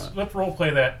 Well, let's role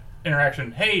play that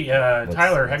interaction. Hey,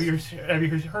 Tyler, have you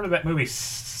heard of that movie?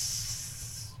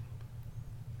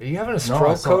 Are you having a No,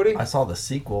 stroke, Cody? I saw the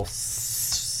sequel.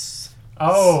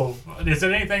 Oh, is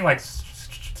it anything like?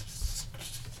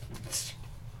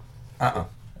 Uh-uh.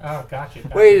 Oh, gotcha.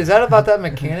 Wait, is that about that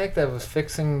mechanic that was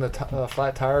fixing the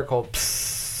flat tire called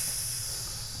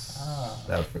Psst? Oh.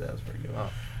 That was pretty good. Oh.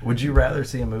 Would you rather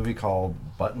see a movie called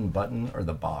Button or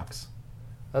The Box?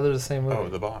 Oh, they're the same movie. Oh,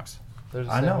 The Box. They're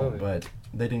the I same know, movie. but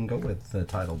they didn't go with the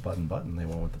title Button. They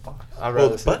went with The Box. I'd Well,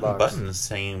 rather see the box. Button the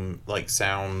same, like,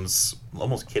 sounds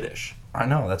almost kiddish. I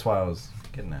know, that's why I was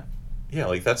getting at. Yeah,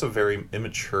 like, that's a very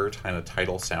immature kind of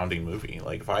title-sounding movie.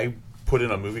 Like, if I put in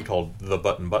a movie called The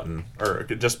Button, or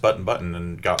just Button,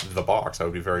 and got The Box, I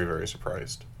would be very, very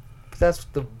surprised. But that's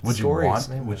the story.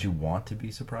 Would you want to be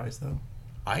surprised, though?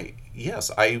 Yes,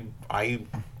 I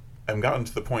am gotten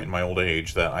to the point in my old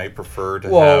age that I prefer to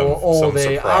Well, have old some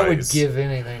age. surprise. I would give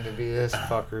anything to be this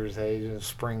fucker's age, a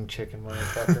spring chicken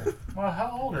motherfucker. Well,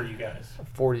 how old are you guys?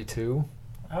 42.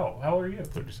 Oh, how old are you?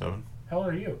 37. How old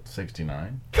are you?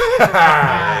 69.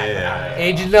 Yeah.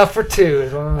 Age enough for two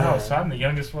is what I'm Oh, saying. so I'm the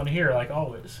youngest one here, like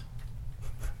always.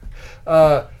 I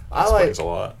That like. explains a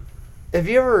lot. Have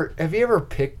you ever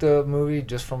picked a movie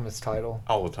just from its title?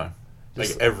 All the time.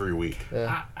 Just- Like, every week.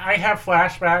 Yeah. I have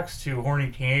flashbacks to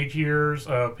horny teenage years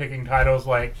of picking titles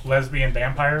like Lesbian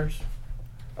Vampires.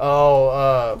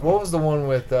 Oh, what was the one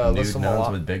with Nude Alyssa nuns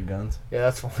Milano? with big guns. Yeah,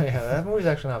 that's one. Yeah, that movie's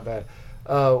actually not bad.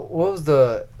 What was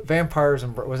the Vampires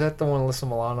and was that the one Alyssa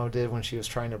Milano did when she was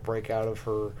trying to break out of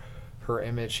her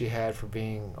image she had for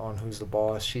being on Who's the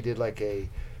Boss? She did like a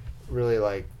really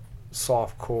like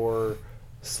softcore,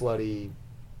 slutty.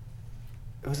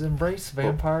 Was it Embrace the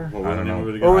Vampire? What I was the don't name know. of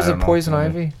it again? Or was I it don't know. Poison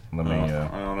Let me- Ivy? Let me. I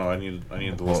don't know. I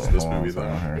need to listen to this hold on movie a second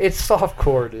then. here. It's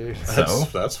softcore, dude.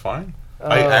 That's fine.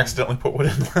 I accidentally put one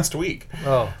in last week.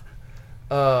 Oh.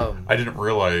 I didn't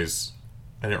realize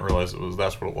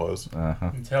that's what it was.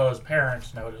 Uh-huh. Until his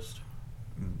parents noticed.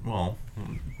 Well,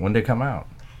 When did it come out?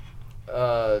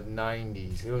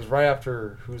 90s. It was right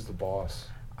after Who's the Boss.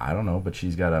 I don't know, but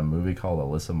she's got a movie called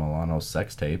Alyssa Milano's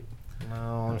Sex Tape.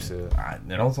 No, let me see it.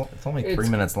 It's only 3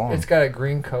 minutes long. It's got a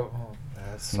green cover. Oh,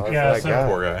 that's sorry Yeah, for that so guy.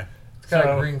 poor guy. It's got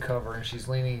So- a green cover and she's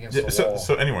leaning against Yeah, the wall.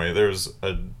 so anyway, there's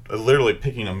a literally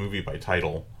picking a movie by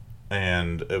title,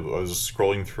 and I was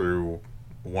scrolling through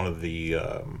one of the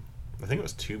I think it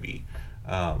was Tubi,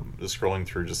 just scrolling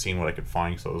through just seeing what I could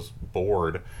find because I was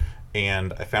bored,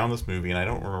 and I found this movie and I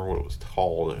don't remember what it was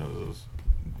called.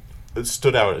 It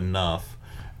stood out enough,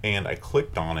 and I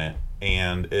clicked on it,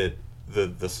 and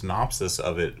the synopsis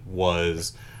of it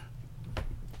was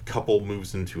couple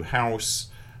moves into house.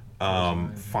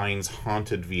 Finds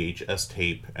haunted VHS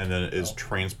tape and then is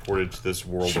transported to this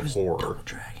world of horror.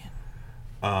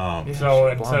 Yeah, So she's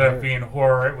instead blonde of hair. being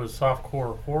horror, it was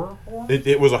softcore horror porn?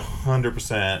 It was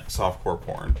 100% softcore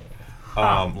porn.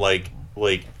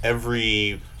 Like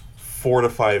every 4 to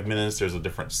 5 minutes, there's a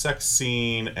different sex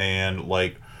scene, and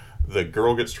like the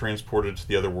girl gets transported to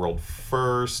the other world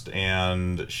first,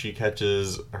 and she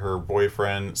catches her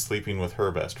boyfriend sleeping with her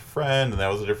best friend, and that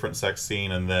was a different sex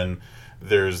scene, and then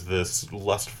there's this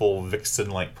lustful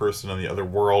vixen-like person in the other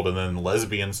world, and then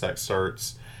lesbian sex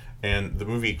starts, and the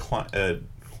movie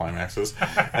climaxes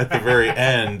at the very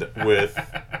end with,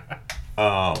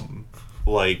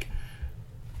 like,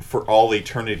 for all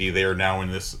eternity, they are now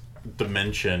in this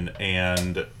dimension,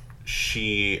 and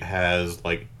she has,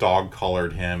 like,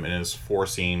 dog-collared him and is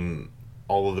forcing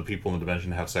all of the people in the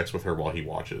dimension to have sex with her while he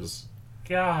watches.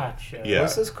 Gotcha. Yeah.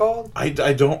 What's this called? I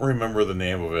don't remember the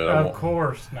name of it. Of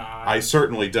course not. I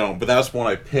certainly don't, but that's one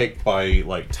I picked by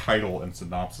like title and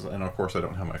synopsis, and of course I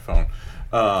don't have my phone.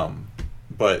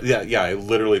 But yeah, I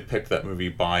literally picked that movie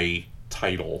by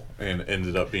title and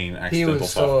ended up being He accidental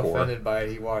was so softcore. offended by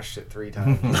it, he watched it 3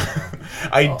 times.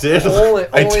 I did. Only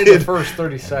I the did. first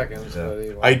 30 seconds. Yeah. But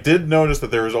he I did notice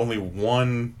that there was only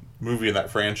one movie in that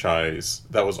franchise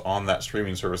that was on that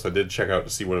streaming service. I did check out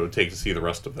to see what it would take to see the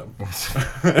rest of them.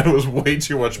 It was way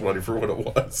too much money for what it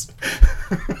was.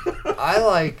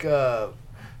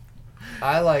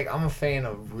 I'm a fan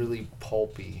of really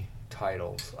pulpy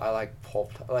titles. I like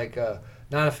pulp.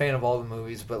 Not a fan of all the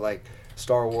movies, but like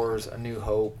Star Wars: A New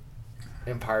Hope,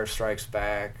 Empire Strikes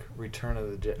Back, Return of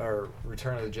the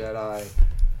Jedi.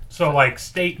 So like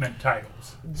statement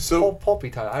titles. So Pulpy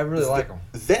title. I really like them.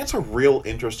 That's a real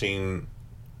interesting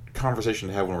conversation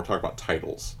to have when we're talking about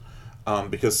titles,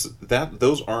 because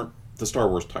those aren't the Star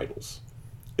Wars titles.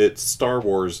 It's Star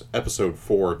Wars Episode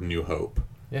 4: New Hope,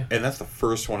 and that's the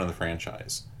first one in the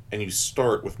franchise. And you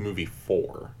start with movie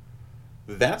 4.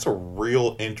 That's a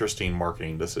real interesting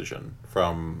marketing decision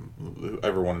from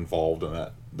everyone involved in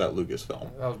that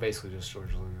Lucasfilm. That was basically just George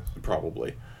Lucas.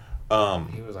 Probably.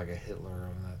 He was like a Hitler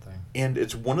on that thing. And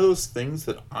it's one of those things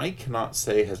that I cannot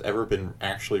say has ever been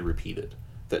actually repeated.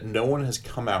 That no one has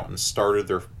come out and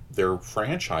started their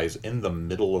franchise in the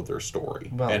middle of their story.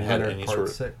 Well, and Leonard had any Part sort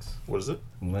of, 6. What is it?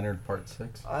 Leonard Part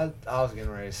 6. I was getting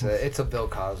ready to say it's a Bill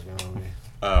Cosby movie.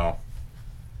 Oh.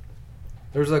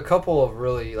 There's a couple of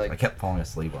really I kept falling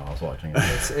asleep while I was watching it.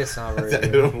 It's not very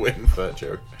I'm good. waiting for that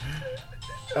joke.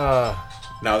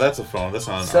 No, that's a phone. That's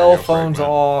on Cell audio phones fragment.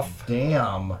 off.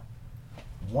 Damn.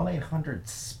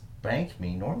 1-800-SPANK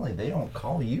me. Normally they don't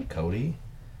call you, Cody.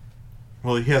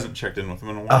 Well, he hasn't checked in with them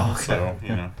in a while, Oh, okay. so,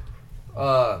 you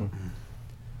know.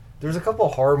 There's a couple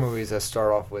of horror movies that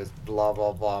start off with blah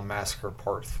blah blah Massacre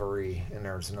Part 3, and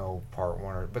there's no Part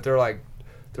 1, but they're like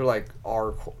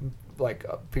our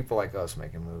people like us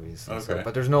making movies. And stuff. Okay.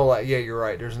 But there's no you're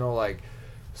right. There's no like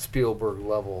Spielberg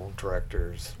level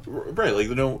directors. Right, like,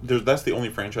 that's the only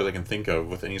franchise I can think of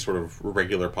with any sort of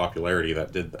regular popularity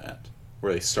that did that,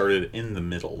 where they started in the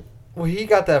middle. Well, he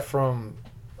got that from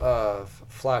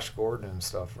Flash Gordon and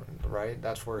stuff, right?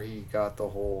 That's where he got the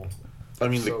whole. I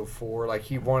mean, Episode 4, like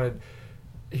he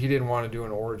didn't want to do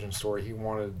an origin story. He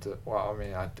wanted to, well, I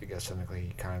mean, I guess technically he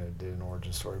kind of did an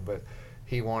origin story, but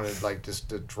he wanted like just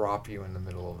to drop you in the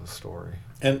middle of a story.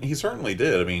 and he certainly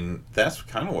did. I mean, that's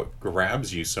kind of what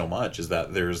grabs you so much, is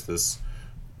that there's this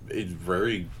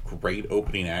very great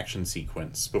opening action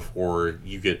sequence before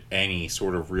you get any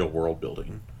sort of real world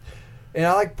building. And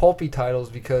I like pulpy titles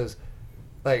because,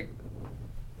 like,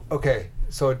 okay,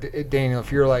 so Daniel,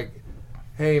 if you're like,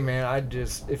 hey man,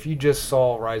 if you just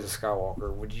saw Rise of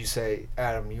Skywalker, would you say,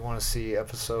 Adam, you want to see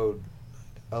Episode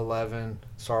 11,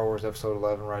 Star Wars Episode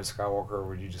 11, Rise of Skywalker, or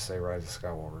would you just say Rise of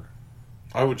Skywalker?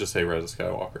 I would just say Rise of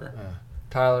Skywalker.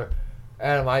 Tyler,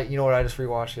 Adam, you know what I just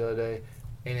rewatched the other day?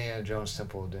 Indiana Jones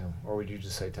Temple of Doom, or would you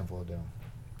just say Temple of Doom?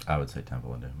 I would say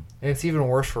Temple of Doom. And it's even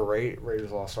worse for Raiders of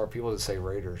the Lost Ark. People just say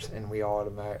Raiders, and we all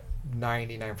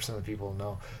 99% of the people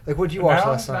know. Like, what'd you watch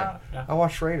last night? No. I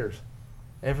watched Raiders.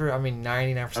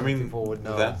 99% of people would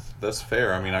know. That's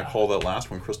fair. I mean, I call that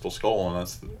last one Crystal Skull, and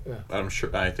I'm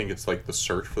sure. I think it's like the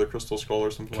search for the Crystal Skull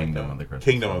or something Kingdom like of that. the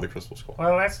Crystal Kingdom Skull. of the Crystal Skull.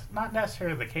 Well, that's not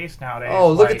necessarily the case nowadays.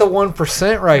 Oh, look like, at the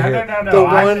 1% right here. No. The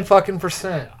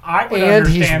 1% I would and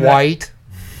he's understand that- white.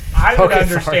 I would Okay,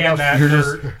 understand that. You're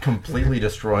for- just completely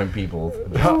destroying people,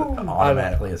 just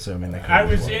automatically assuming they. I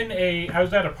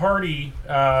was at a party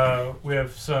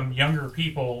with some younger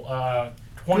people,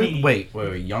 20. Wait,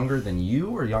 younger than you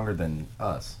or younger than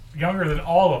us? Younger than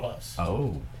all of us.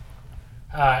 Oh.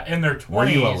 In their 20s. Were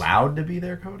you allowed to be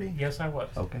there, Cody? Yes, I was.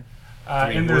 Okay. I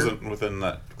mean, in he their, wasn't within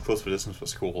that close of a distance with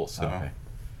school, so Okay.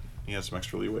 he had some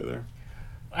extra leeway there.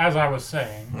 as I was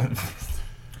saying,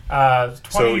 20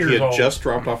 So years he had old. just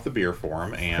dropped off the beer for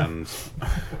him, and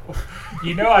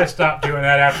You know I stopped doing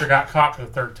that after I got caught for the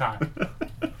third time.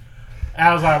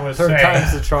 As I was Third time's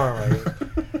saying, the charm, I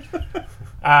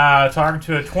guess. talking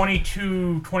to a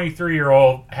 22,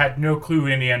 23-year-old, had no clue who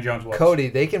Indiana Jones was. Cody,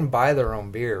 they can buy their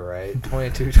own beer, right?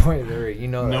 22, 23. You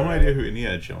know that, no right? idea who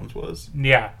Indiana Jones was.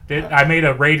 Yeah. I made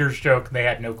a Raiders joke, and they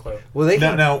had no clue. Well, they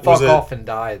can Now, fuck was it- off and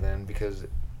die then because.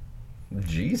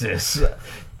 Jesus.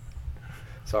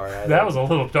 Sorry, That was a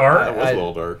little dark. That was a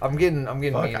little dark. I'm getting Fuck,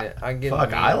 mean. I'm getting.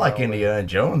 Fuck, mean I like about it. Indiana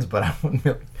Jones, but I wouldn't be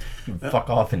like, fuck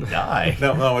off and die.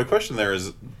 Now, my question there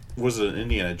is, was it an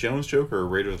Indiana Jones joke or a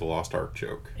Raiders of the Lost Ark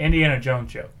joke? Indiana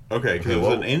Jones joke. Okay, because Okay, it was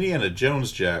well- an Indiana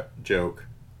Jones joke.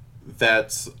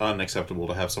 That's unacceptable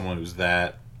to have someone who's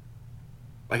that.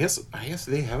 I guess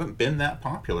they haven't been that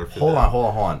popular for Hold that.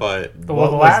 on. But What the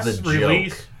was last the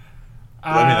release. joke?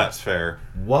 I mean, that's fair.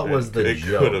 What was the It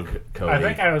joke, could've- Cody? I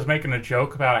think I was making a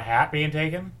joke about a hat being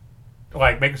taken.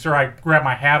 Like, making sure I grab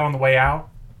my hat on the way out.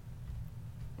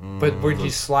 But were you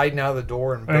sliding out of the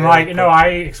door and? And, like, no, I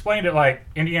explained it like,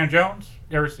 Indiana Jones?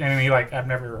 And he, like, I've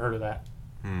never heard of that.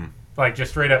 Like,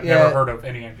 just straight up, Yeah. never heard of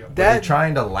Indiana Jones. Were you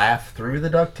trying to laugh through the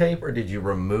duct tape, or did you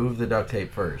remove the duct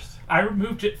tape first? I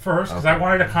removed it first because Okay. I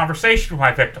wanted a conversation with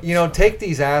my victims. You know, take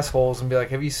these assholes and be like,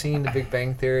 "Have you seen The Big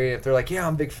Bang Theory?" If they're like, "Yeah,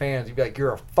 I'm big fans," you'd be like,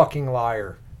 "You're a fucking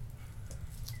liar."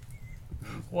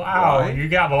 Wow, Why? you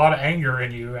got a lot of anger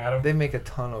in you, Adam. They make a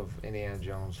ton of Indiana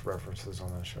Jones references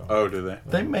on that show. Oh, do they?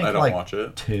 They make I don't like watch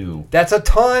it. 2. That's a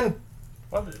ton.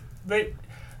 Well,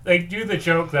 they do the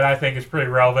joke that I think is pretty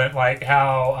relevant, like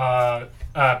how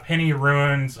Penny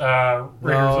ruins No,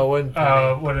 it wasn't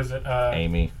Penny. what is it?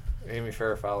 Amy. Amy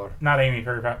Farrah Fowler. Not Amy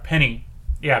Farrah. Penny.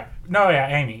 Yeah. No, yeah,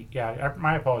 Amy. Yeah,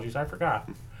 my apologies. I forgot.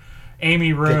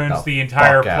 Amy ruins the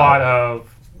entire fuck plot out.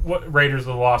 of what Raiders of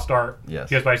the Lost Ark. Yes.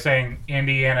 Just by saying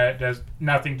Indiana does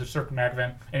nothing to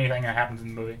circumvent anything that happens in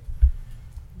the movie.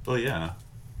 Well, yeah.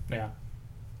 Yeah.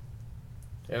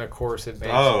 And of course, it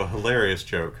makes. Oh, hilarious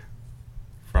joke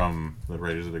from the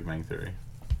Raiders of Big Bang Theory.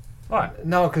 What?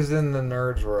 No, because then the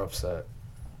nerds were upset.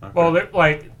 Okay. Well,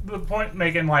 like the point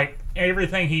making, like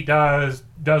everything he does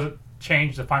doesn't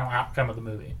change the final outcome of the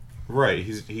movie. Right,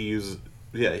 he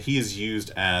is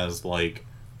used as like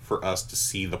for us to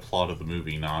see the plot of the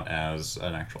movie, not as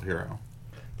an actual hero.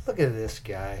 Look at this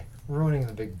guy ruining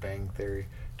the Big Bang Theory.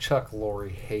 Chuck Lorre,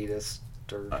 hatest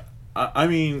dirt. I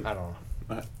mean, I don't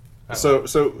know.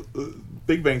 so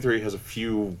Big Bang Theory has a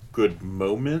few good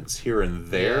moments here and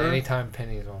there. Yeah, anytime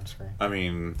Penny's on screen. I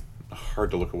mean,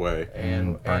 hard to look away.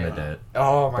 And Bernadette.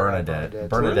 Oh my Bernadette. God,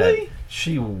 Bernadette. Really?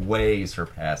 She way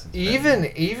surpasses Even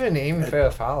Amy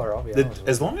Farrah Fowler, I'll be honest with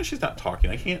As you. long as she's not talking,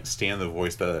 I can't stand the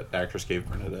voice that actress gave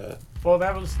Bernadette. Well,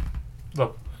 that was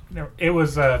look. It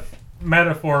was a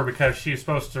metaphor because she's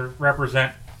supposed to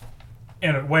represent,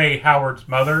 in a way, Howard's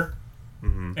mother,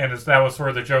 and that was sort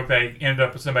of the joke. They ended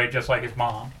up with somebody just like his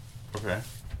mom. Okay.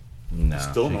 No.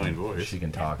 Still she annoying can- voice. She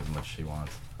can talk as much as she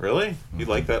wants. Really? You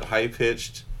like that high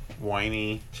pitched,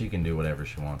 whiny? She can do whatever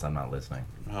she wants. I'm not listening.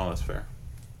 Oh, that's fair.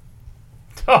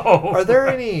 Oh, Are there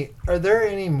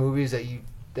any movies that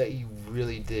you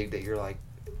really dig that you're like,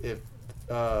 if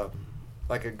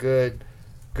like a good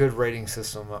rating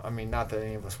system? I mean, not that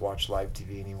any of us watch live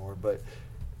TV anymore, but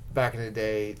back in the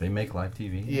day, They make live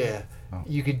TV? yeah, Oh.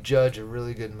 you could judge a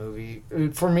really good movie.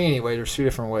 For me, anyway, there's two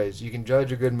different ways. You can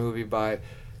judge a good movie by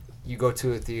you go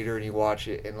to a theater and you watch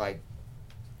it, and like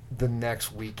the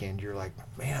next weekend you're like,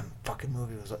 man, fucking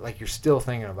movie was like you're still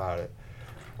thinking about it.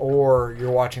 Or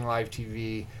you're watching live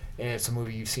TV and it's a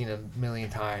movie you've seen a million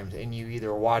times, and you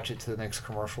either watch it to the next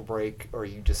commercial break or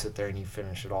you just sit there and you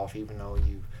finish it off even though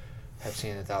you have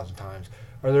seen it 1,000 times.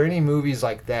 Are there any movies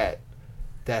like that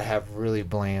have really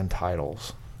bland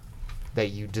titles that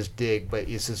you just dig, but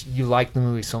it's just you like the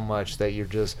movie so much that you're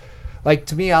just like,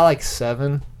 to me, I like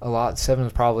Seven a lot. Seven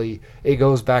is probably, it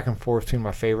goes back and forth between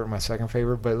my favorite and my second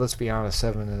favorite, but let's be honest,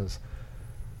 Seven is,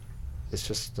 it's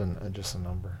just a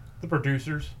number. the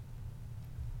producers.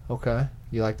 Okay,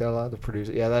 you like that a lot? The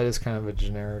producer, yeah, that is kind of a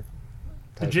generic.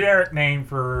 The generic name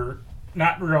for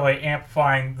not really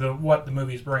amplifying what the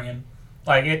movie's bringing.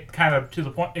 Like, it kind of, to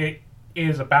the point, it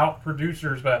is about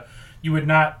producers, but you would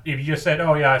not, if you just said,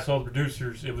 oh yeah, I saw the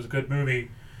producers, it was a good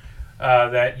movie,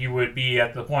 that you would be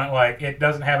at the point, like, it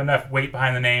doesn't have enough weight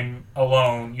behind the name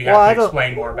alone. You have to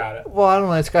explain more about it. Well, I don't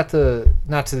know. It's got the,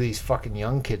 not to these fucking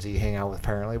young kids that you hang out with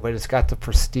apparently, but it's got the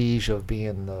prestige of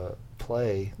being the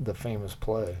play, the famous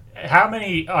play. How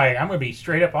many, like, I'm going to be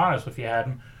straight up honest with you,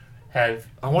 Adam. Have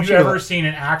I want you you to- ever seen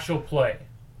an actual play?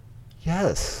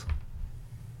 Yes.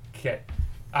 Okay.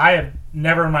 I have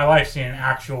never in my life seen an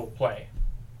actual play.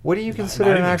 What do you consider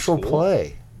not an even actual school?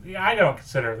 play? I don't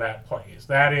consider that plays.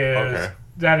 That is Okay.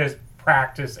 that is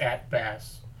practice at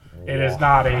best. It is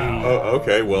not a Oh,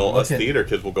 okay. Well, us Look at- theater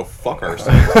kids will go fuck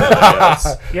ourselves.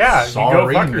 Yes. yeah. You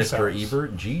Sorry, go fuck Mr. yourselves.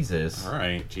 Ebert. Jesus. All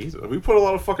right, Jesus. We put a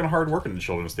lot of fucking hard work into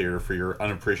children's theater for your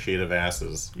unappreciative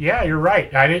asses. Yeah, you're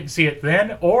right. I didn't see it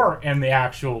then or in the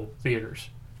actual theaters.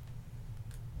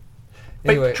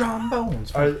 Fake Anyway,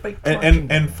 trombones. are- Fake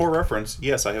And for reference,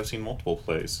 yes, I have seen multiple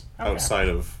plays Okay. outside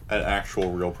of an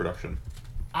actual real production.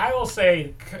 I will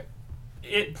say,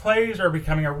 plays are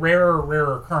becoming a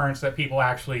rarer occurrence that people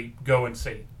actually go and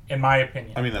see. In my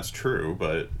opinion. I mean, that's true,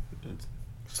 but it's,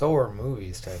 so are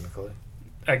movies technically.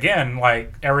 Again,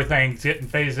 like, everything's getting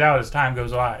phased out as time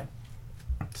goes by.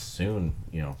 Soon,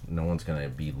 no one's going to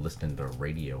be listening to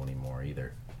radio anymore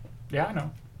either. Yeah, I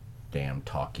know. Damn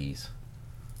talkies.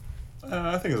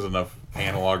 I think there's enough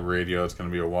analog radio. It's going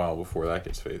to be a while before that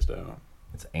gets phased out.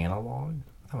 It's analog?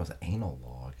 That was analog.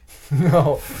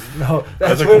 No,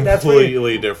 That's when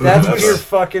completely different. That's when you're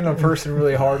fucking a person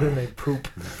really hard and they poop.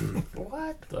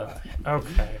 What the?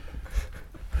 Okay.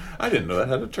 I didn't know that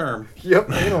had a term. Yep,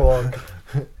 analog.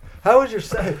 How was your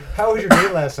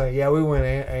date last night? Yeah, we went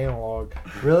analog.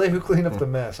 Really? Who cleaned up the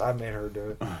mess? I made her do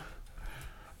it.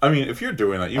 I mean, if you're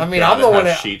doing that, you've I mean, got I'm to the one have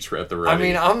that- sheets at the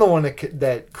ready. I'm the one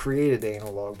that created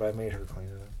analog, but I made her clean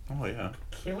it up. Oh yeah.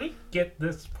 Can we get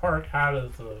this part out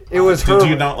of the... It was her. Did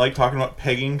you not like talking about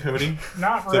pegging, Cody?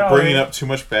 Not Is really. that bringing up too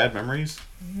much bad memories?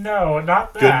 No,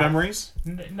 not that. Good memories?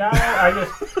 No, I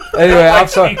just... Anyway, like I'm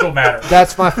sorry. Fecal matter.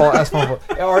 That's my fault. That's my fault.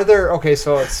 Are there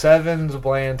so Seven's a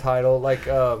bland title. Like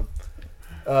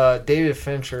David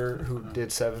Fincher, who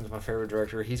did Seven's, my favorite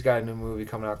director. He's got a new movie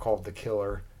coming out called The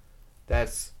Killer.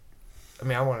 That's, I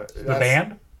mean, I want to. The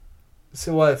band?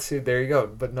 So what? See, there you go.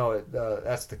 But no,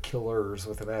 that's The Killers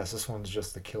with an S. This one's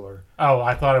just The Killer. Oh,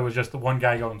 I thought it was just the one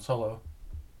guy going solo.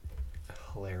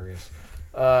 Hilarious.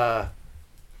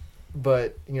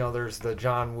 But there's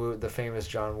the famous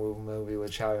John Woo movie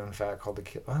with Chow Yun-fat called The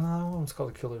Killers. Oh, no, that one's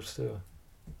called The Killers too.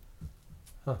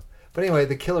 Huh. But anyway,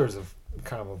 The Killers is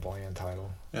kind of a bland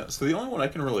title. Yeah. So the only one I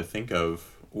can really think of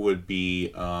would be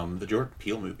the Jordan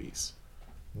Peele movies.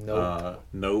 Nope.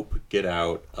 Nope. Get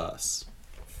Out. Us.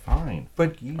 Fine.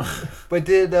 But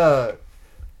did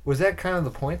was that kind of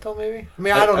the point though? Maybe. I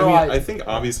mean, I don't know. I think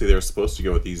obviously they're supposed to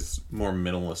go with these more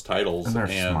minimalist titles. And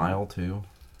there's Smile too.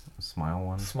 Smile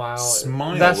one.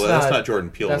 Smile. That's not Jordan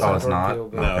Peele. That's Oh, not it's Jordan not? Peele,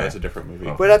 but- No, Okay. that's a different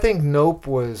movie. But I think Nope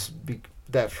was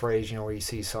that phrase, where you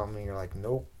see something and you're like,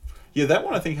 nope. Yeah, that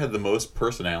one I think had the most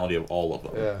personality of all of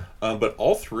them. Yeah. But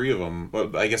all three of them,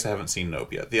 well, I guess I haven't seen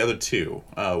Nope yet. The other two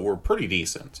were pretty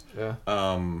decent. Yeah.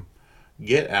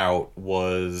 Get Out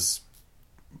was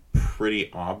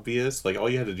pretty obvious. Like, all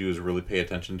you had to do was really pay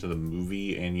attention to the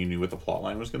movie and you knew what the plot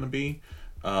line was going to be.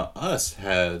 Us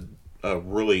had a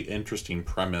really interesting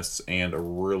premise and a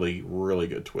really, really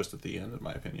good twist at the end, in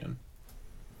my opinion.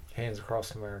 Hands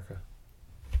Across America.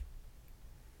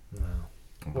 No.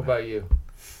 Okay. What about you?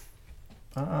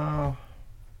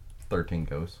 13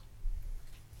 Ghosts.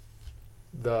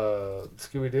 The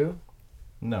Scooby-Doo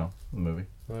No, the movie.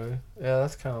 movie? Yeah,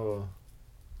 that's kind of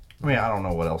I mean, I don't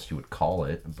know what else you would call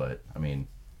it, but I mean,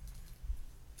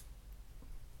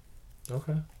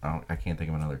 okay. I can't think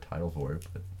of another title for it,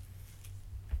 but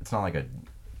it's not like a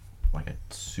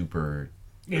super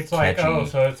It's catchy, like,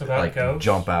 so it's about like ghosts?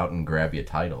 jump out and grab you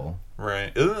title.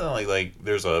 Right. Isn't it like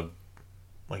there's a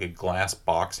glass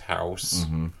box house?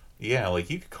 Mm-hmm. Yeah, like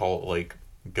you could call it like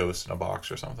Ghost in a Box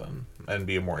or something and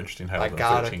be a more interesting title I than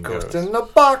got a 13 ghost Ghosts. in the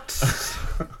box.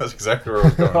 That's exactly where I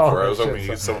was going for. I was Oh, hoping shit,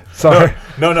 you someone. sorry.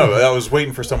 No, I was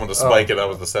waiting for someone to spike it. That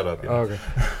was the setup. You know?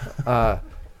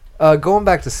 Okay. Going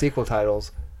back to sequel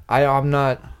titles, I'm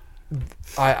not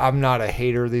a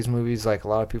hater of these movies like a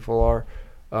lot of people are.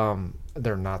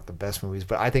 They're not the best movies,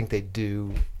 but I think they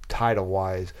do title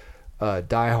wise.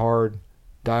 Die Hard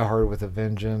with a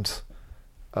Vengeance.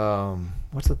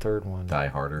 What's the third one? Die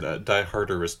Harder. Die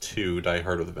Harder was 2. Die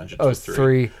Hard with a Vengeance Oh, was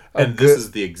 3. And this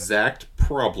is the exact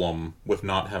problem with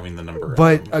not having the number.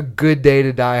 But A Good Day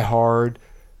to Die Hard.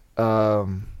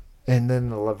 And then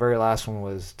the very last one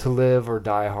was To Live or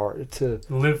Die Hard. To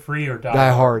Live Free or Die,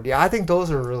 Die Hard. Yeah, I think those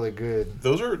are really good.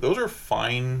 those are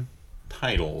fine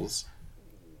titles.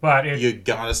 But it, You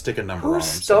gotta stick a number on them. Whose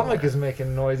stomach somewhere. is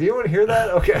making noise? Do you want to hear that?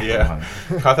 Okay. Yeah,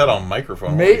 caught that on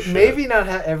microphone. Holy shit. Maybe not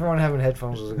everyone having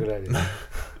headphones was a good idea.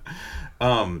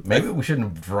 Maybe we shouldn't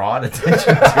have drawn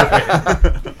attention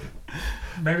to it.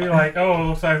 maybe like, it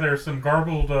looks like there's some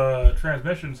garbled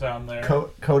transmission sound there.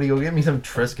 Cody, you'll get me some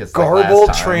Triscuits. Garbled like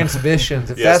last time.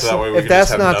 transmissions. If Yeah, so that way we if can that's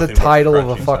just have not the nothing but title of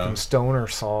a crunching fucking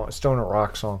sounds. stoner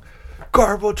rock song.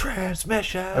 Garbled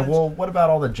transmissions. And well, what about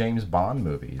all the James Bond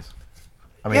movies?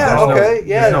 I mean, Yeah, okay,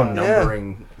 yeah, there's no yeah.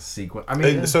 numbering sequence. I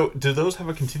mean, So, do those have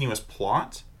a continuous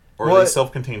plot, or Well, are they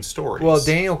self-contained stories? Well,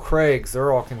 Daniel Craig's,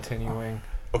 they're all continuing.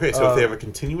 Okay, so if they have a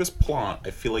continuous plot, I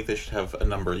feel like they should have a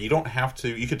number. You don't have to.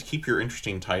 You could keep your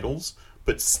interesting titles,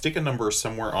 but stick a number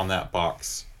somewhere on that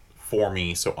box for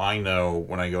me, so I know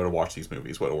when I go to watch these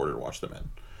movies what order to watch them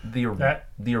in.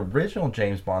 the original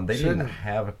James Bond, they Shouldn't- didn't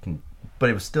have but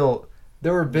it was still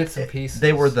There were bits and pieces.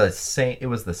 they were the same. It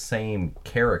was the same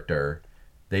character.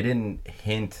 They didn't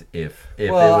hint if it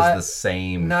was the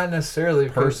same. Not necessarily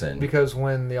person. because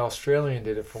when the Australian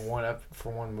did it for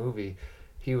one movie,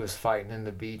 he was fighting in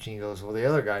the beach and he goes, "Well, the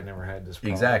other guy never had this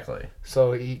problem." Exactly.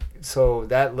 So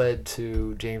that led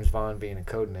to James Bond being a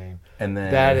code name. And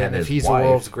then That he and had if his he's wife, the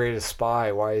world's greatest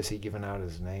spy, why is he giving out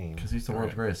his name? because he's the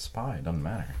world's greatest spy. It doesn't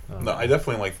matter. No, I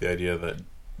definitely like the idea that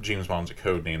James Bond's a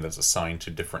code name that's assigned to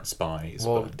different spies.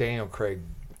 Well, but Daniel Craig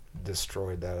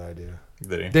destroyed that idea.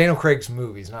 did he? Daniel Craig's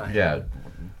movies, not him. Yeah,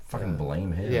 fucking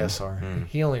blame him. Yeah, sorry. Hmm.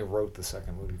 He only wrote the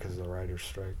second movie because of the writer's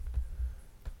strike.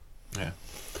 Yeah.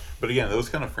 But again, those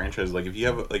kind of franchises, like if you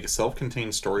have like a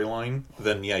self-contained storyline,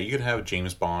 then yeah, you could have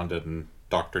James Bond and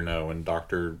Dr. No and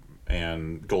Dr.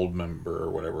 and Goldmember or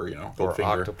whatever, Or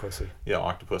Goldfinger. Octopussy. Yeah,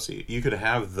 Octopussy. You could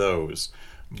have those,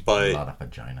 A but lot of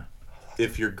vagina.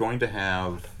 if you're going to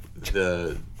have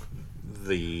the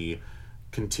the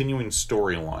continuing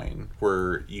storyline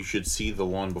where you should see the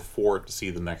one before it to see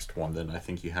the next one, then I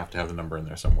think you have to have the number in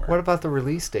there somewhere. What about the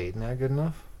release date? Isn't that good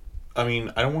enough? I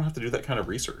mean, I don't want to have to do that kind of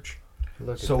research.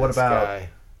 Look So at what this about guy.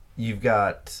 you've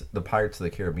got the Pirates of the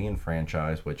Caribbean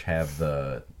franchise, which have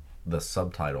the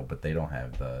subtitle, but they don't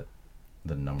have the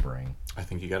numbering. I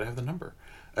think you got to have the number,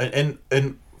 and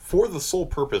for the sole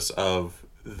purpose of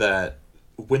that,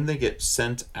 when they get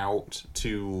sent out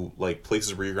to like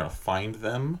places where you're going to find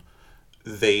them,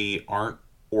 they aren't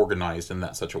organized in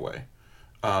that such a way.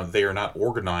 They are not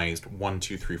organized 1,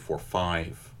 2, 3, 4,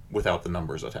 5 without the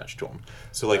numbers attached to them.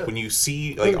 So like when you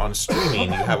see like on streaming,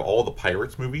 you have all the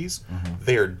Pirates movies.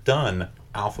 They are done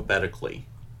alphabetically,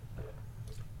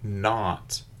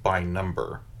 not by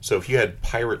number. So if you had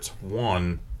Pirates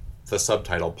 1, the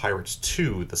subtitle, Pirates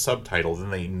 2, the subtitle, then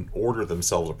they order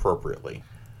themselves appropriately.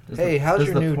 Hey, how's does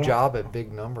your the new porn- job at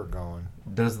Big Number going?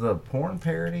 Does the porn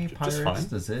parody Just Pirates? fine.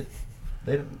 Does it?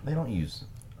 They don't use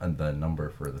the number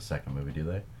for the second movie, do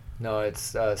they? No,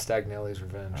 it's Stagnelli's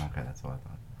Revenge. Okay, that's what I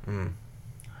thought.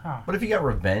 Huh. But if you got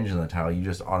Revenge in the title, you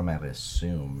just automatically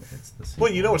assume it's the sequel.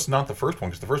 Well, you know it's not the first one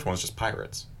because the first one is just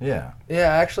Pirates. Yeah. Yeah,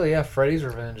 actually, yeah, Freddy's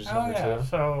Revenge is Oh number yeah. 2.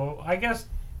 So I guess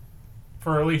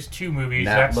for at least 2 movies,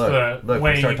 Now, that's look, the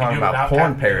way we start you can talking do it about without porn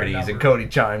having to do a parodies, and number. Cody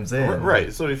chimes in.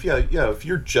 Right. So if if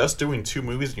you're just doing 2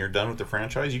 movies and you're done with the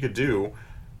franchise, you could do,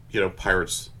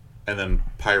 Pirates and then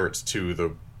Pirates 2,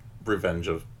 the Revenge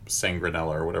of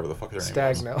Sangranella or whatever the fuck their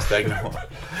name is. Stagnella.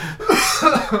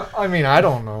 I mean, I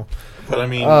don't know. But I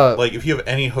mean, like if you have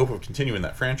any hope of continuing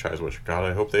that franchise, which God,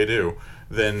 I hope they do,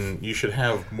 then you should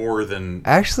have more than.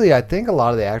 Actually, I think a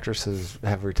lot of the actresses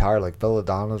have retired. Like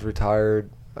Belladonna's retired.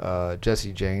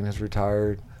 Jessie Jane has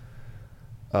retired.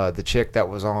 The chick that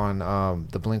was on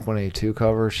the Blink-182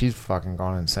 cover, she's fucking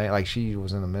gone insane. Like, she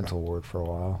was in the mental ward for a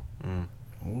while.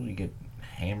 Well, you get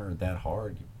hammered that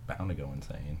hard, you're bound to go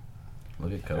insane.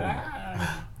 Look at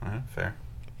Cody. Fair.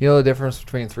 You know the difference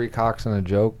between 3 cocks and a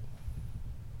joke?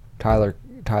 Tyler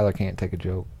can't take a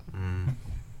joke.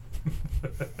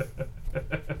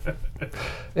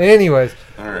 Anyways,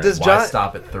 All right. does Why John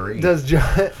stop at 3? does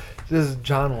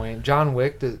John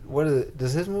Wick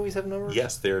does his movies have numbers?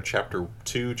 Yes, they're Chapter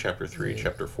 2, Chapter 3,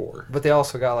 Chapter 4. But they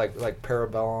also got like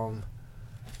Parabellum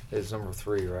is number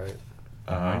 3, right?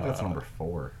 I think that's number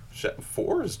 4.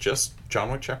 4 is just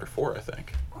John Wick Chapter 4, I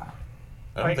think.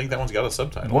 I don't Like- think that one's got a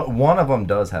subtitle. One of them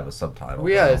does have a subtitle.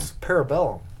 Well, yeah, though. it's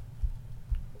Parabellum,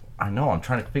 I know. I'm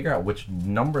trying to figure out which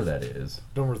number that is.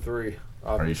 number 3.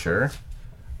 Are you sure?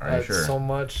 Are you That's sure? so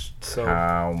much. So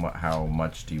How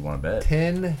much do you want to bet?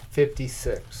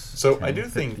 1056. So I do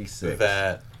think 1056.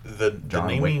 that the John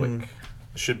naming Wick.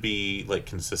 should be like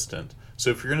consistent. So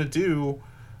if you're gonna do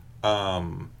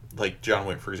like John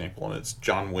Wick, for example, and it's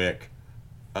John Wick,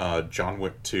 John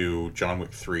Wick 2, John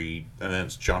Wick 3, and then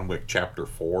it's John Wick Chapter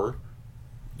 4,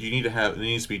 you need to have it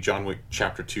needs to be John Wick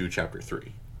Chapter 2, Chapter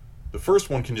 3. The first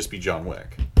one can just be John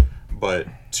Wick, but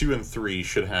 2 and 3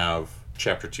 should have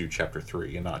Chapter 2, Chapter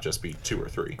 3, and not just be 2 or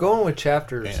 3. Going with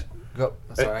chapters. And- Go.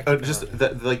 Sorry, I keep just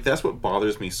interrupting. that, like that's what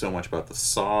bothers me so much about the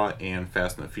Saw and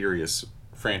Fast and the Furious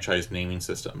franchise naming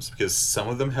systems, because some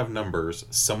of them have numbers,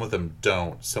 some of them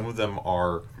don't. Some of them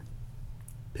are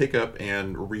pick up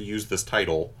and reuse this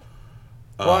title.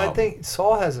 Well, I think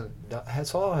Saw hasn't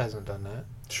done that.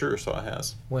 Sure, Saw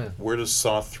has. When? Where does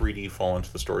Saw 3D fall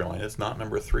into the storyline? It's not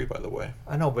number 3, by the way.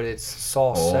 I know, but it's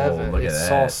Saw Oh, 7. look at It's that.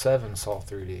 Saw 7, Saw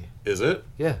 3D. Is it?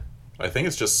 Yeah. I think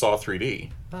it's just Saw 3D,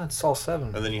 No, it's Saw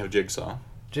 7. and then you have Jigsaw,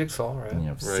 Jigsaw, right? And you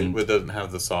have right? Sync. But it doesn't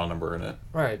have the Saw number in it,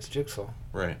 Right, it's Jigsaw.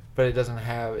 right? But it doesn't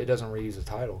reuse the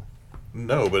title.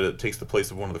 No, but it takes the place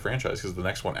of one of the franchises because the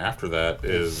next one after that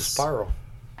is Spiral.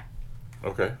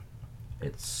 Okay.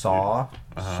 It's Saw,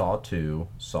 Uh-huh. Saw 2,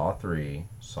 Saw 3,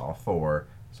 Saw 4,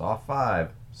 Saw 5,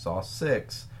 Saw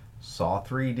 6, Saw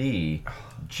 3D,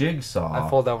 Jigsaw, I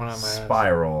pulled that one out of my ass.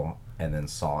 Spiral, and then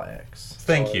Saw X.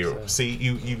 Thank Oh, you. that's See,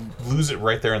 you lose it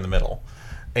right there in the middle,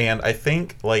 and I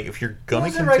think like if you're You gonna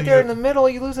lose it continue, right there in the middle,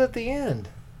 you lose at the end.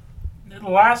 The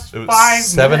last it was 5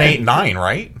 7, minutes. 8, 9,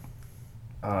 right?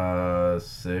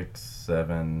 6,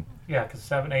 7. Yeah, because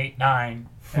 7, 8, 9,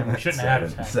 and we shouldn't have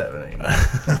had a 10. 7, 8,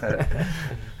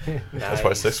 9. That's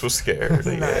why 6 was scared.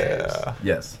 Yeah.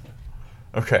 Yes.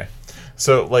 Okay.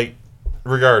 So like,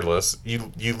 regardless,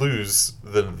 you lose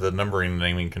the numbering and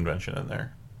naming convention in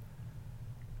there.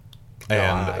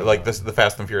 And No, like the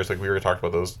Fast and Furious, like we already talked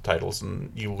about those titles,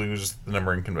 and you lose the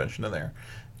numbering convention in there.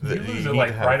 You lose it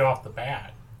like right off the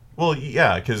bat. Well,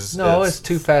 yeah, because No, it's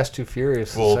Too Fast, Too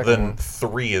Furious. the Well, second then one.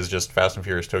 3 is just Fast and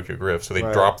Furious Tokyo Drift, so they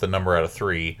Right. drop the number out of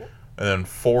 3. And then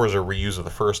 4 is a reuse of the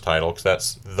first title because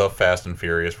that's The Fast and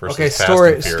Furious versus Okay, Fast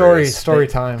and Furious. story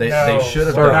time. They No, should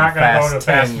have we're done not gonna go Fast to Fast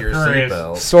 10 and your Furious.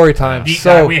 seatbelt. Story time. Deep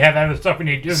So dive, we have other stuff we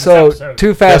need to do in so this episode.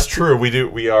 too That's fast. true.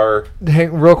 We are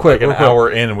Hang, real quick. like an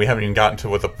hour in and we haven't even gotten to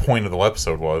what the point of the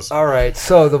episode was. All right.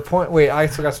 So the point. Wait, I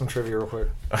still got some trivia real quick.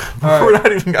 All We're right.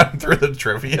 not even gotten through the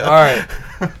trivia. All right.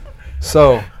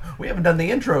 So We haven't done the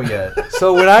intro yet.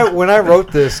 when I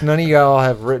wrote this, none of y'all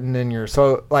have written in your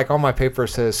like on my paper it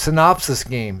says synopsis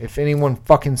game. If anyone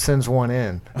fucking sends one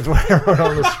in, is what I wrote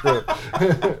on the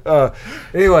script.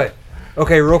 Anyway,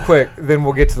 okay, real quick, then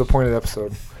we'll get to the point of the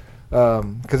episode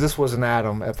because this was an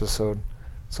Adam episode,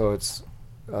 so it's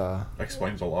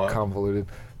Explains a lot. convoluted.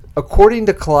 According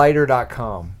to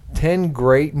Collider.com, 10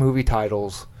 great movie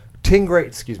titles. 10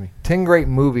 great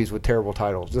movies with terrible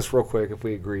titles. Just real quick, if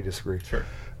we agree, disagree. Sure.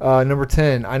 Number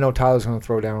 10, I know Tyler's going to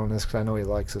throw down on this because I know he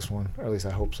likes this one, or at least I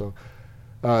hope so.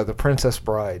 The Princess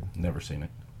Bride. Never seen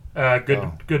it.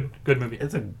 Good movie.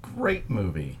 It's a great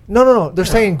movie. No. They're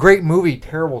saying great movie,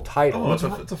 terrible title. Oh, it's a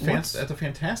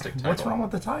fantastic title. What's wrong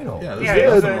with the title? Yeah, there's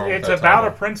Yeah, nothing wrong with it's that about title.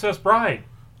 a Princess Bride.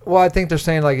 Well, I think they're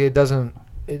saying like it doesn't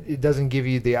give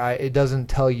you it doesn't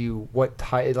tell you what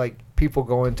like people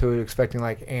go into it expecting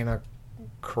like Anna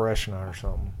Karenina or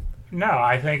something. No,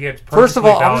 I think it's First of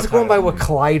all, I'm perfectly just going by valid what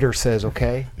Collider says,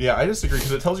 okay? Yeah, I disagree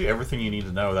because it tells you everything you need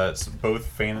to know. That's both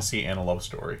fantasy and a love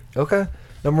story. Okay.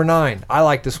 Number 9, I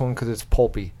like this one because it's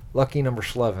pulpy. Lucky Number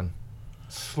 11.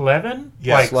 Slevin?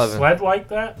 Yeah, like Slevin. sled like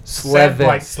that? Slevin. Sled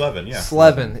like Slevin, yeah.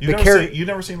 Slevin. You've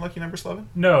never seen Lucky Number Slevin?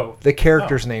 no. The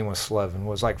character's name was Slevin,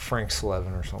 was like Frank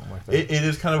Slevin or something like that. It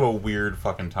is kind of a weird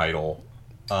fucking title.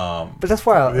 But that's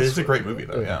why It's a great movie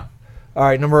though. Yeah. All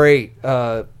right, number 8.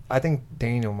 I think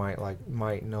Daniel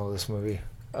might know this movie.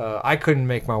 I couldn't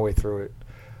make my way through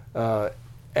it.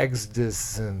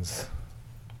 Existence.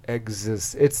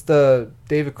 It's the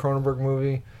David Cronenberg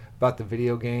movie about the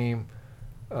video game,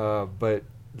 but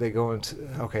they go into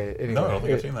anyway. No, I don't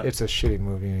think I've seen that. It's a shitty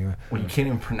movie anyway. Well, you can't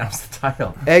even pronounce the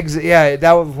title. Yeah,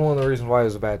 that was one of the reasons why it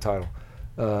was a bad title.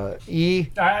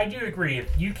 I do agree.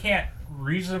 If you can't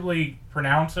reasonably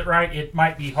pronounce it right, it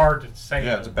might be hard to say.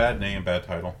 Yeah, it's a bad name, bad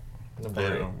title. Number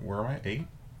 8. Where am I? 8?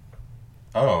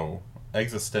 Oh,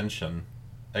 Existention.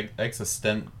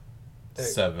 Existent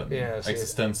 7. Yeah, see,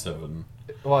 Existenseven.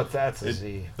 Well, that's a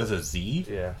Z. That's a Z?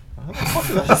 Yeah. What the fuck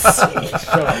is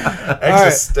that a Z?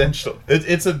 Existential.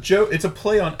 It's a joke. It's a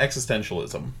play on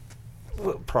existentialism.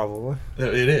 Probably.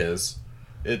 It is.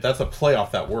 That's a play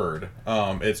off that word.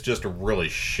 It's just a really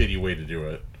shitty way to do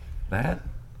it. That?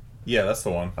 Yeah, that's the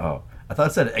one. Oh. I thought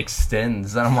it said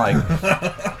extends, and I'm like...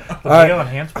 All right.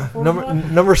 Enhancement formula?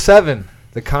 Number 7,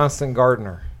 The Constant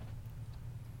Gardener.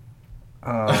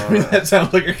 That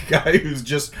sounds like a guy who's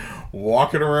just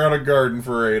walking around a garden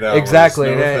for 8 hours. Exactly,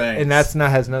 No and thanks. that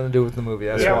has nothing to do with the movie.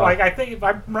 That's Yeah, why. like I think if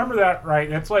I remember that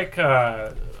right, it's like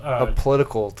A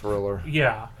political thriller.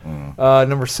 yeah.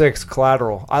 Number 6,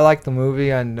 Collateral. I like the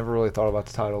movie. I never really thought about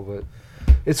the title, but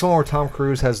it's one where Tom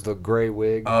Cruise has the gray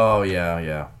wig. Oh,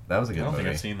 yeah. That was a I good don't movie.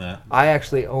 think I've seen that. I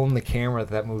actually own the camera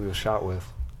that movie was shot with.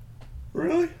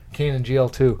 Really? Canon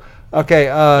GL2. Okay,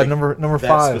 number That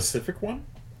 5. specific one?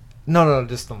 No,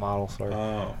 just the model. Sorry.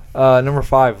 Oh. Number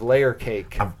 5, Layer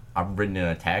Cake. I've ridden in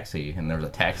a taxi, and there was a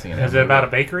taxi in Is it about a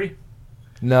bakery?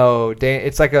 No,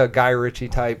 it's like a Guy Ritchie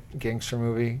type gangster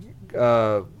movie.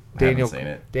 Daniel seen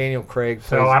it. Daniel Craig plays.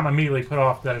 So I'm immediately put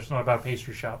off that it's not about a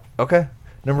pastry shop. Okay.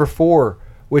 Number 4,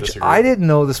 which Disagree. I didn't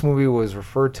know this movie was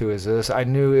referred to as this. I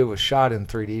knew it was shot in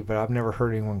 3D, but I've never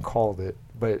heard anyone called it.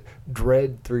 But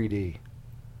Dread 3D.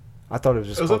 I thought it was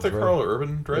just Was called that the Dread. Carl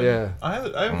Urban Dread? Yeah.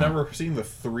 I've never seen the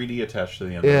 3D attached to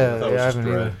the end. Yeah, I thought it I was just haven't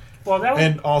Dread. either. Well, that was,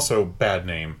 And also, bad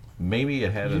name. Maybe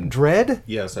it had a Dread?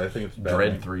 Yes, I think it's a bad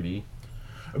Dread name. 3D.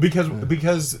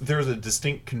 Because there's a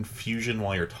distinct confusion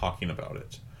while you're talking about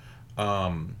it.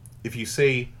 If you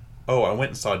say, "Oh, I went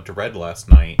and saw Dread last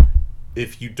night,"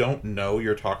 if you don't know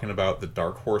you're talking about the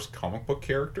Dark Horse comic book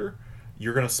character,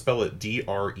 you're gonna spell it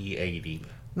DREAD.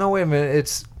 No, wait a minute.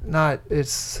 It's not.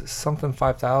 It's something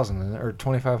 5,000 or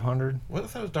 2,500. What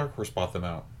if that was Dark Horse bought them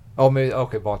out? Oh, maybe.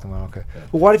 Okay, bought them out. Okay.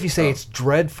 Well, what if you say it's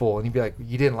dreadful and you'd be like,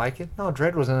 you didn't like it? No,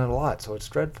 Dread was in it a lot, so it's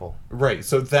dreadful. Right,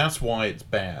 so that's why it's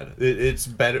bad. It's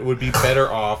better. It would be better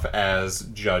off as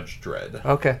Judge Dredd.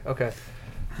 Okay.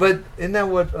 But isn't that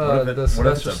what What if the it- what if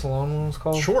Sylvester it's a- Stallone one was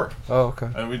called? Sure. Oh, okay.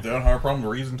 And we don't have a problem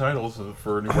reusing titles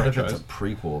for a new What if it's franchise. a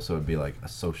prequel, so it'd be like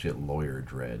Associate Lawyer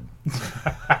Dread?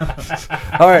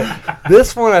 All right.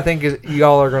 This one I think is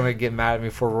y'all are going to get mad at me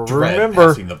for. Dredd Remember,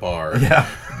 passing the bar. Yeah.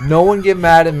 No one get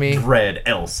mad at me. Dread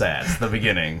LSATs, the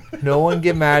beginning. No one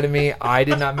get mad at me. I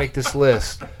did not make this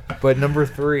list. But number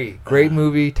 3, great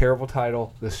movie, terrible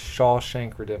title, The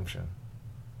Shawshank Redemption.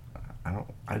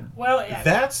 Well, yeah,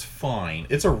 That's fine.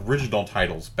 Its original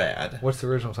title's bad. What's the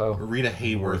original title? Rita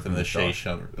Hayworth in the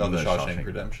Shawshank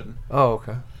Redemption. Oh,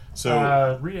 okay.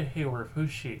 So Rita Hayworth,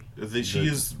 who's she? she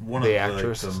is one of the the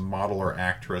actress? the model or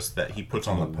actress that he puts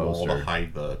on the wall to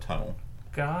hide the tunnel.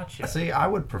 Gotcha. See, I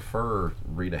would prefer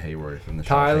Rita Hayworth in the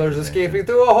Tyler's Shawshank escaping Redemption.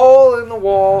 through a hole in the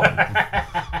wall.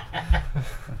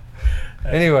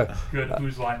 Anyway, Good.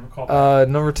 Whose line recall?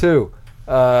 number 2,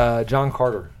 John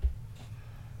Carter.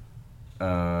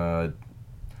 That's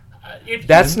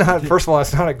not. First of all,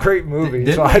 it's not a great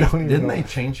movie, so I don't even Didn't know. they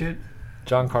change it?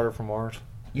 John Carter from Mars.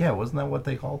 Yeah, wasn't that what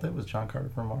they called it? Was John Carter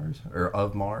from Mars or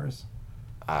of Mars?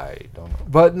 I don't know,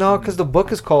 but no, because the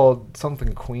book is called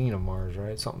something Queen of Mars,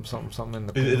 right? Something in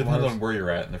the. It Queen of depends Mars. on where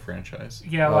you're at in the franchise.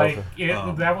 Yeah, Oh, like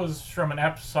okay. that was from an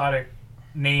episodic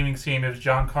naming scheme. It was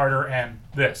John Carter and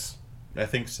this. I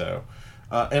think so.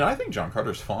 And I think John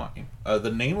Carter's fine.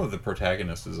 The name of the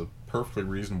protagonist is a perfectly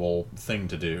reasonable thing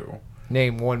to do.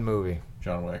 Name one movie.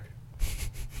 John Wick.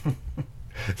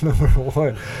 Number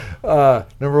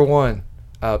one,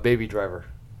 Baby Driver.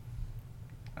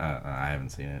 I haven't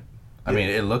seen it. I mean,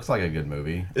 it looks like a good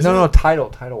movie. No,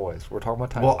 title wise. We're talking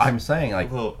about titles. Well, I'm saying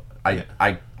like Well,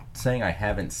 I saying I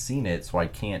haven't seen it, so I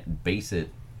can't base it.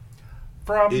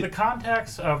 From the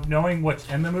context of knowing what's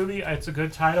in the movie, it's a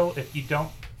good title. If you don't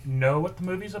know what the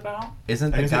movie's about,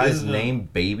 Isn't the I guess it guy's is a- name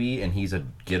Baby and he's a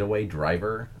getaway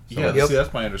driver? So yeah, Yep. see,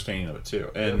 that's my understanding of it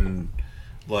too. And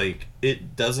like,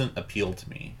 it doesn't appeal to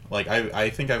me. Like,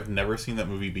 I think I've never seen that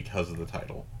movie because of the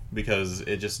title, because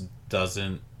it just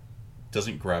doesn't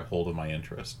grab hold of my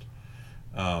interest.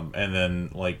 And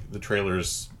then like the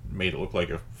trailers made it look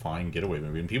like a fine getaway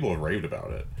movie, and people have raved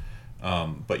about it.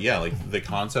 But yeah, like the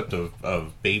concept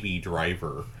of Baby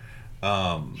Driver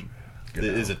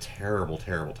is a terrible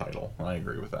title. I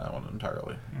agree with that one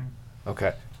entirely.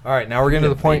 Okay. All right. Now we're getting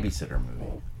to the point. Babysitter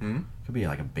movie. Could be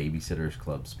like a Babysitter's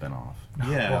Club spinoff.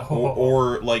 Yeah,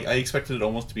 or like I expected it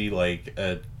almost to be like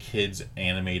a kids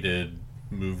animated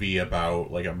movie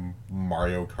about like a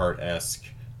Mario Kart-esque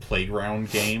playground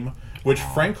game, which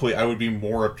frankly I would be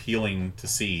more appealing to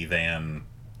see than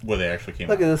what they actually came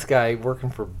Look out at this guy working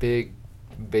for big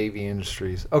baby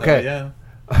industries. Okay. yeah.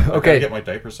 I gotta Okay. get my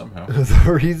diapers somehow.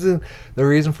 the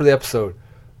reason for the episode.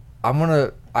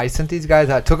 I sent these guys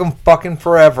out. It took them fucking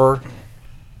forever.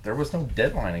 There was no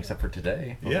deadline except for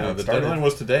today. Yeah, the deadline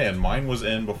was today, and mine was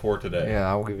in before today. Yeah,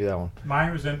 I'll give you that one.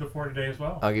 mine was in before today as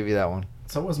well. I'll give you that one.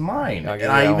 So was mine. I'll And give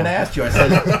you I that even one. asked you.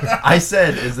 I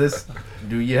said,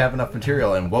 do you have enough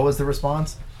material? And what was the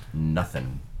response?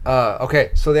 Nothing. Okay,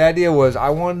 so the idea was I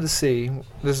wanted to see.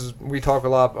 We talk a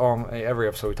lot every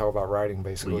episode. We talk about writing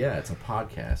basically. Well, yeah, it's a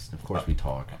podcast. Of course we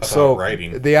talk. So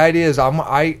writing. the idea is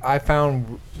I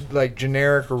found like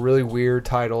generic or really weird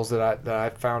titles that I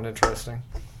found interesting,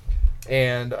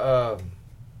 and I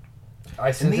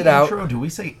In sent the it out. intro, do we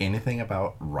say anything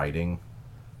about writing?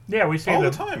 Yeah, we say All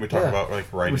the time we talk Yeah. about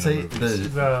like writing We say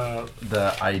movies.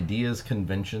 the ideas,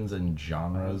 conventions, and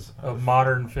genres. of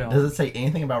modern film. Does it say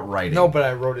anything about writing? No, but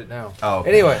I wrote it down. Oh, okay.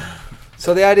 Anyway,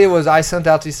 so the idea was I sent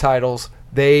out these titles.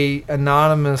 They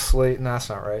anonymously. No, that's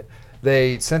not right.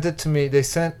 They sent it to me. They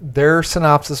sent their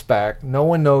synopsis back. No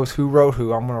one knows who wrote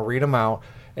who. I'm gonna read them out,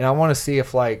 and I want to see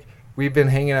if like we've been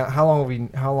hanging out. How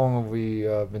long have we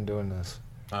been doing this?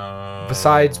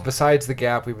 Besides the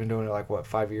gap, we've been doing it like what,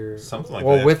 5 years? Something like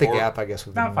well, that. with the Or- gap, I guess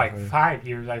we've been Not like doing it. 5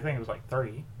 years. I think it was like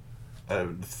 3.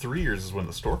 3 years is when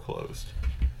the store closed.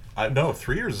 No,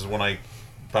 3 years is when I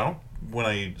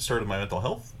started my mental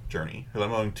health journey. Because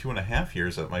I'm on 2.5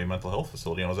 years at my mental health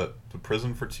facility. I was at the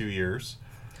prison for 2 years.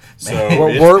 So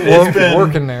We're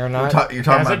working there, not. You're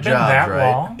talking Has about it been jobs, that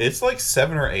right? long? It's like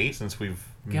 7 or 8 since we've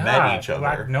God, met each well,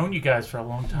 other. I've known you guys for a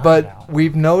long time But now.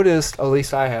 we've noticed, at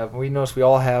least I have, we noticed we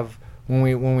all have,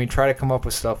 when we try to come up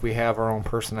with stuff, we have our own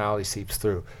personality seeps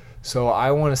through. So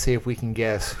I want to see if we can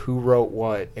guess who wrote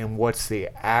what and what's the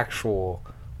actual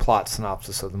plot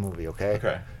synopsis of the movie, okay?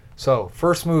 Okay. So,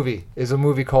 first movie is a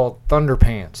movie called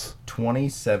Thunderpants.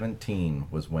 2017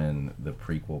 was when the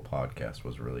prequel podcast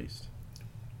was released.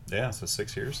 Yeah, so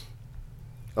 6 years.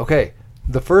 Okay,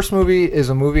 the first movie is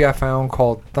a movie I found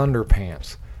called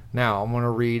Thunderpants. Now, I'm going to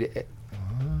read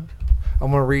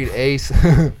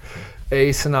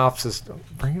a synopsis.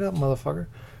 Bring it up, motherfucker.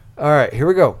 All right, here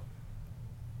we go.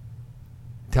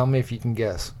 Tell me if you can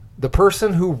guess. The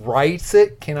person who writes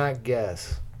it cannot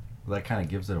guess. Well, that kind of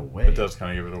gives it away. It does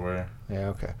kind of give it away. Yeah,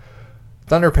 okay.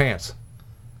 Thunderpants.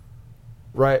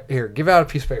 Right here, give out a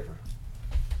piece of paper.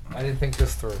 I didn't think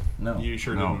this through. No, You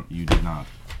sure no, didn't. You did not.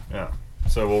 Yeah.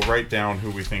 So we'll write down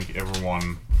who we think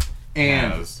everyone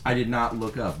And has. I did not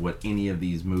look up what any of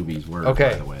these movies were. By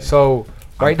Okay, the way, so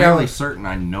I'm right fairly now. certain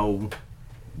I know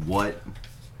what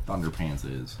Thunderpants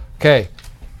is. Okay.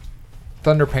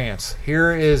 Thunderpants.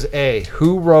 Here is A.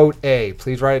 Who wrote A?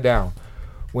 Please write it down.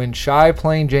 When shy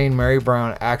plain Jane Mary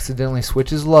Brown accidentally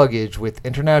switches luggage with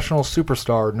international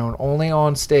superstar known only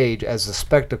on stage as the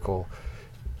Spectacle.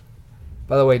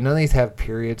 By the way, none of these have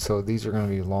periods, so these are going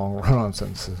to be long run-on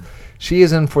sentences. She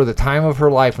is in for the time of her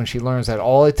life when she learns that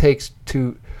all it takes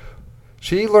to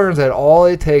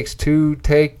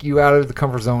take you out of the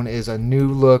comfort zone is a new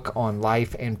look on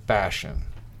life and fashion.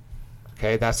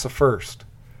 Okay, that's the first.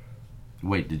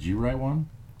 Wait, did you write one?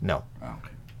 No. Oh,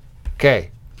 okay.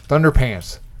 Okay,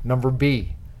 Thunderpants, number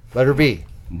B. Letter B.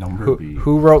 Number B.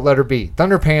 Who wrote letter B?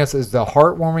 Thunderpants is the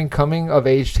heartwarming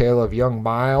coming-of-age tale of young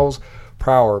Miles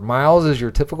Prower. Miles is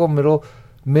your typical middle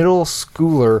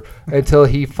schooler until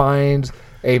he finds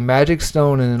a magic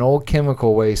stone in an old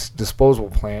chemical waste disposal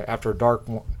plant after dark.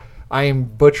 I am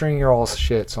butchering your all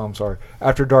shit, so I'm sorry.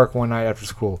 After dark one night after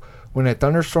school. When a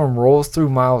thunderstorm rolls through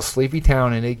Miles' sleepy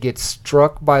town and it gets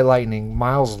struck by lightning,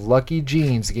 Miles' lucky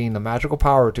genes gain the magical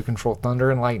power to control thunder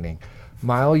and lightning.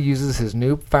 Miles uses his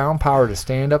newfound power to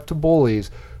stand up to bullies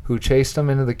who chased him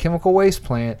into the chemical waste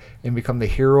plant and become the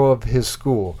hero of his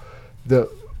school.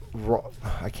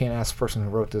 I can't ask the person who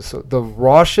wrote this. So the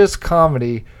raucous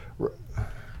comedy,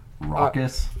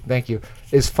 Raucous? thank you,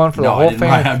 is fun for the No, I whole didn't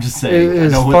family. write- I'm just saying, It I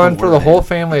is know what fun the for the word whole is.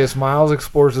 family as Miles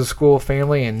explores his school,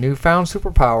 family, and newfound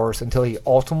superpowers until he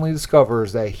ultimately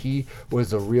discovers that he was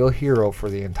the real hero for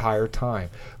the entire time.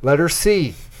 Letter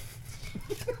C.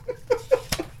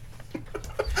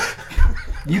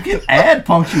 You can add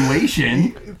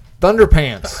punctuation.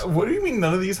 Thunderpants. What do you mean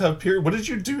none of these have period? What did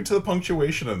you do to the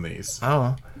punctuation in these?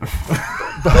 I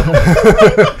don't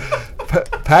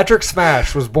know. Patrick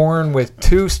Smash was born with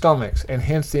 2 stomachs and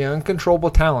hence the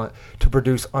uncontrollable talent to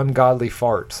produce ungodly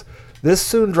farts. This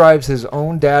soon drives his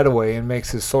own dad away and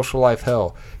makes his social life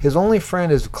hell. His only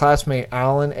friend is classmate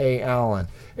Alan A. Allen,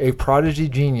 a prodigy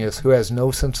genius who has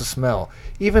no sense of smell.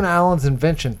 Even Alan's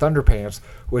invention, Thunderpants,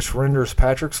 which renders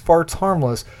Patrick's farts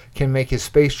harmless, can make his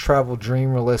space travel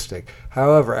dream realistic.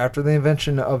 However, after the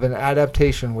invention of an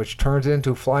adaptation which turns it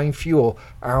into flying fuel,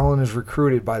 Alan is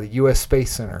recruited by the U.S.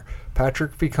 Space Center.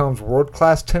 Patrick becomes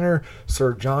world-class tenor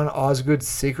Sir John Osgood's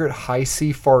secret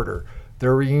high-sea farter.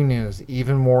 Their reunion is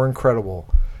even more incredible.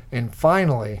 And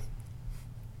finally,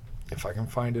 if I can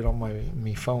find it on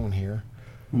me phone here,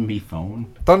 Me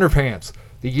phone. Thunderpants.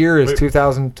 The year is Wait.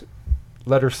 2000.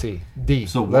 Letter C. D.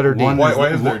 So letter D. one Why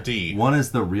is is there D? One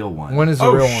is the real one. One is the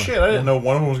Oh real shit! I didn't know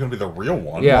one of them was going to be the real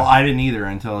one. Yeah. Well, I didn't either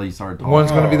until you started talking. One's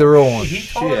going to be the real one. He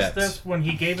told us Shit. this when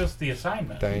he gave us the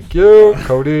assignment. Thank you,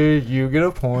 Cody. You get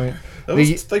a point. That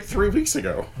The, was like 3 weeks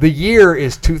ago. the year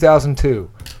is 2002.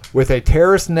 With a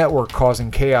terrorist network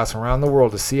causing chaos around the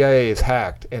world, the CIA is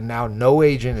hacked, and now no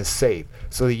agent is safe.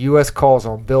 So the U.S. calls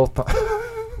on Bill.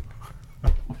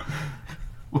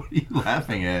 What are you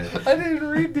laughing at? I didn't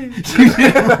read these. You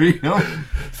didn't read them?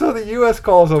 So the U.S.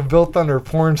 calls on Bill Thunder,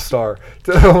 porn star,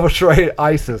 to infiltrate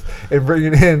ISIS and bring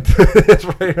it in to its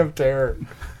reign of terror.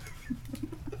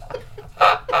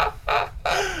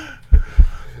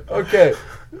 Okay.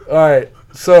 All right.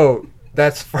 So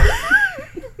that's for.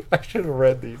 I should have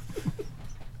read these.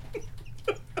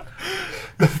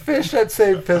 The fish that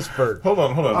saved Pittsburgh. Hold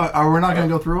on. Are we not going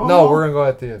to go through them? No, we're gonna go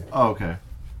at the end. Oh, okay.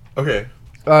 Okay.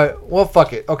 Well,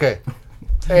 fuck it. Okay.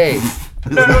 Hey.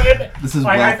 This is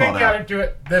like, well I think thought you got to out. do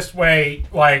it this way,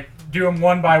 like do them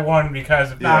one by one,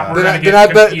 because if not, Yeah. we're Then gonna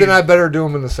get confused. I better do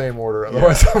them in the same order.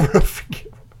 Otherwise, I'm gonna forget.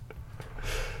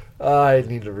 I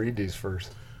need to read these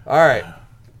first. All right.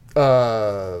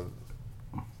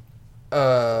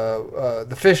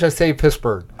 The fish that saved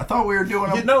Pittsburgh. I thought we were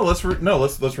doing Yeah, them. let's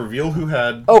reveal who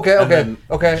had. Okay. and then-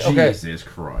 Okay. Jesus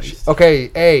Christ. Okay.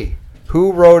 A.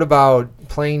 Who wrote about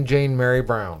plain Jane Mary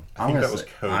Brown? I think that was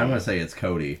Cody. I'm going to say it's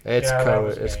Cody. It's Yeah, that Cody.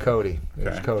 was It's me. Cody. It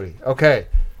was Okay. Cody. Okay.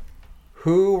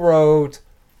 Who wrote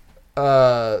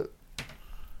the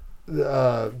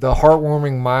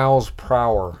heartwarming Miles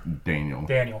Prower? Daniel.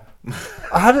 Daniel.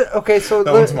 So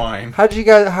That one's mine. How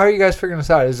are you guys figuring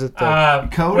this out? Is it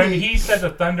Cody- When he said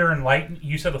the thunder and lightning,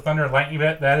 you said the thunder and lightning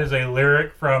bit. That is a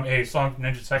lyric from a song from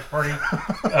Ninja Sex Party,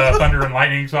 Thunder and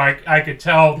Lightning. So I could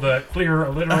tell the clear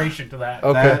alliteration to that.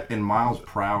 Okay. That and Miles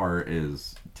Prower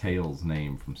is Tails'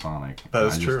 name from Sonic. That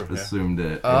is I true, just yeah. assumed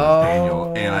it Oh. was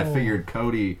Daniel, and I figured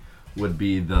Cody would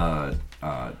be the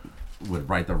would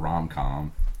write the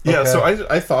rom-com. Yeah. Okay. So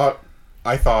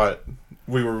I thought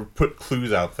we were put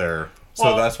clues out there, so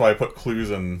Well- that's why I put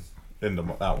clues in into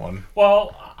that one.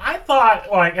 Well, I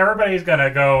thought like everybody's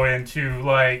gonna go into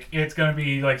like it's gonna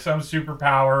be like some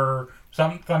superpower,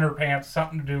 some Thunderpants,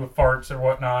 something to do with farts or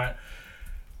whatnot.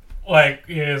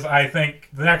 I think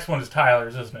the next one is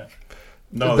Tyler's, isn't it?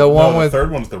 No, the third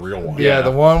one's the real one. Yeah,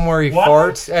 the one where he What?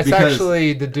 farts. That's Because-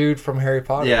 actually the dude from Harry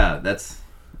Potter. Yeah,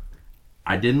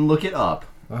 I didn't look it up.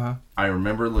 Uh-huh. I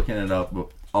remember looking it up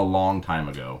a long time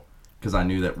ago because I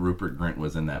knew that Rupert Grint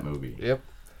was in that movie. Yep.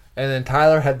 And then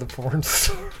Tyler had the porn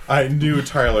star. I knew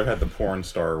Tyler had the porn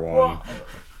star one. Well,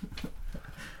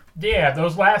 yeah,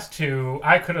 those last two,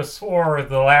 I could have swore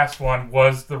the last one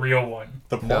was the real one.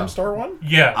 The porn star one?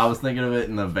 Yes. I was thinking of it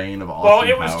in the vein of Well, Austin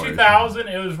it was Powers. 2000.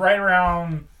 It was right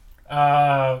around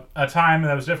a time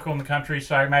that was difficult in the country,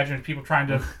 so I imagine people trying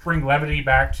to bring levity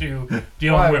back to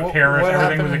dealing Why? with terrorists. What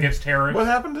Everything was happened? against terrorists. What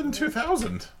happened in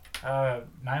 2000?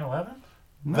 9/11?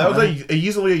 That was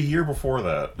easily a year before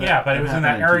that. Yeah, but it was in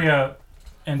that happened in area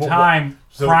in time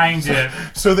trying to...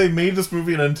 So they made this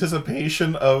movie in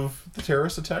anticipation of the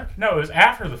terrorist attack? No, it was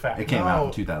after the fact. It came out in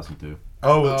No. 2002.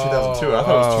 Oh, 2002. I thought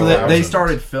it was So 2000. they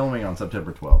started filming on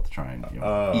September 12th to try and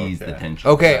ease okay. the tension.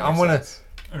 Okay, That I'm makes gonna. sense.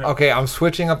 Okay, I'm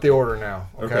switching up the order now.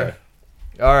 Okay. Okay.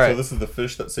 All right. So this is the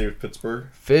fish that saved Pittsburgh?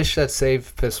 Fish that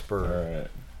saved Pittsburgh.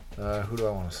 Alright. Who do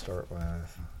I want to start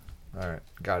with? All right,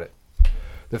 got it.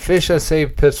 The fish that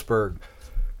saved Pittsburgh.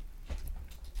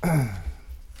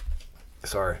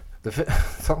 Sorry,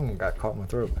 something got caught in my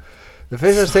throat. The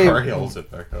fish that Sorry, saved I'll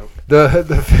zip back up.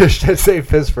 the fish that saved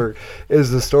Pittsburgh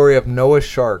is the story of Noah's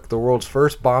shark, the world's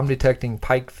first bomb-detecting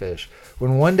pikefish.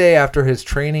 When one day after his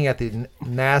training at the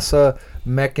NASA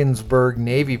Mechanicsburg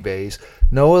Navy Base,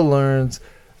 Noah learns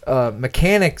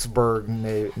Mechanicsburg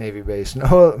Navy Base.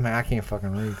 Noah, man, I can't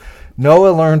fucking read.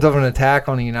 Noah learns of an attack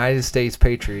on the United States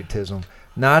patriotism.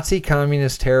 Nazi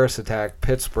communist terrorists attacked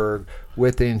Pittsburgh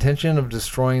with the intention of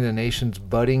destroying the nation's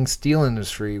budding steel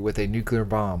industry with a nuclear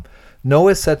bomb.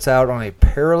 Noah sets out on a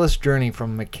perilous journey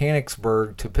from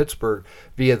Mechanicsburg to Pittsburgh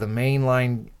via the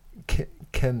mainline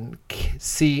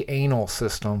sea anal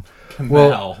system.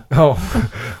 Canal.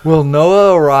 Will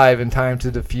Noah arrive in time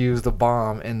to defuse the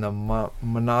bomb in the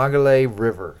Monongahela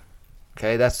River?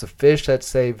 Okay, that's the fish that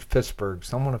saved Pittsburgh.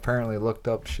 Someone apparently looked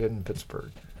up shit in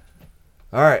Pittsburgh.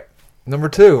 All right, number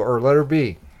 2, or letter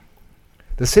B.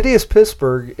 The city of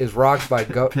Pittsburgh is rocked by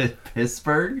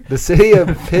Pittsburgh? The city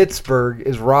of Pittsburgh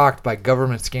is rocked by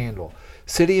government scandal.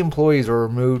 City employees are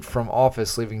removed from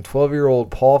office, leaving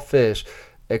 12-year-old Paul Fish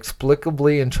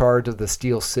explicably in charge of the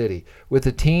Steel City. Will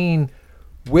the teen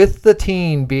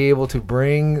be able to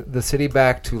bring the city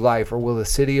back to life, or will the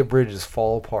city of Bridges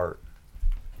fall apart?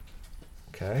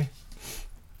 Okay.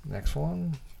 Next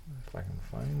one. If I can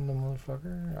find the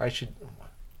motherfucker. I should...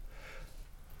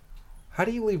 How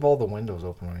do you leave all the windows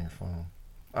open on your phone?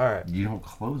 All right. You don't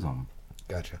close them.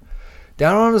 Gotcha.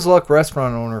 Down on his luck,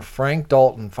 restaurant owner Frank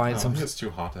Dalton finds I some... think it's too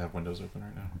hot to have windows open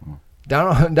right now.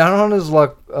 Down on his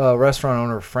luck, restaurant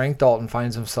owner Frank Dalton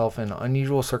finds himself in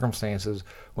unusual circumstances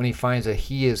when he finds that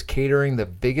he is catering the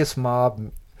biggest mob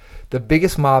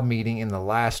meeting in the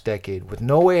last decade. With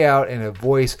no way out and a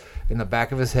voice in the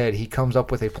back of his head, he comes up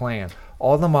with a plan.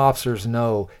 All the mobsters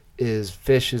know is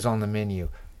fish is on the menu.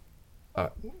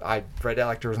 I read that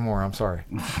like there was more. I'm sorry.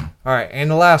 All right,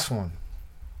 and the last one.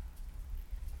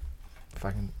 If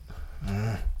I can...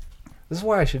 This is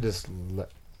why I should just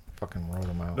fucking roll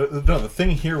them out. No, the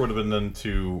thing here would have been then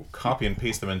to copy and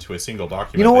paste them into a single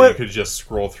document You know that what? you could just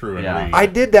scroll through and Yeah. read. I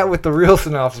did that with the real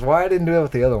synopsis. Why I didn't do that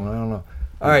with the other one, I don't know.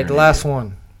 All right, the last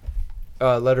one.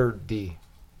 Letter D.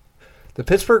 The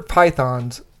Pittsburgh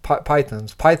Pythons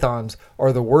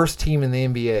are the worst team in the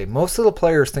NBA. Most of the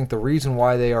players think the reason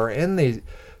why they are in the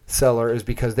cellar is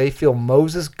because they feel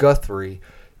Moses Guthrie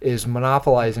is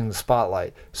monopolizing the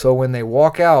spotlight. So when they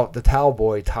walk out, the towel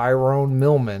boy, Tyrone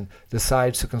Millman,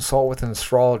 decides to consult with an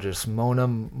astrologist, Mona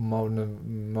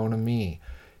Me.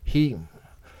 He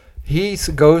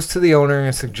goes to the owner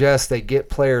and suggests they get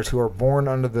players who are born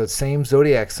under the same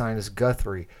zodiac sign as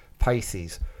Guthrie,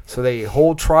 Pisces. So they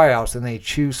hold tryouts and they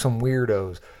choose some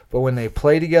weirdos. But when they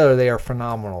play together, they are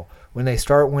phenomenal. When they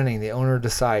start winning, the owner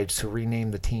decides to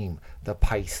rename the team the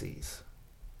Pisces.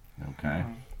 Okay.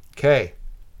 Okay.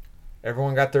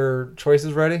 Everyone got their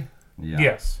choices ready? Yeah.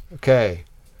 Yes. Okay.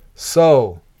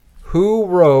 So, who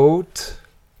wrote...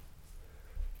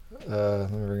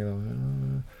 let me bring it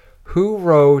up. Who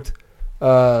wrote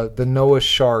the Noah's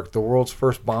Shark, the world's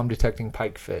first bomb-detecting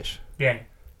pikefish? Danny.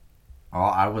 Oh,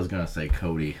 I was gonna say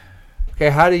Cody. Okay,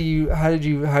 how do you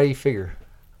figure?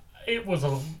 It was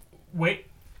a wait.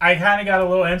 I kind of got a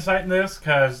little insight in this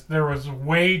because there was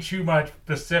way too much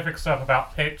specific stuff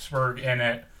about Pittsburgh in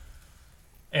it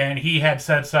and he had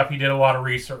said stuff. He did a lot of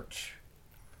research.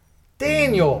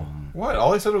 Daniel. What?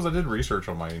 All I said was I did research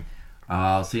on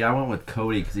my... See, I went with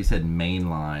Cody because he said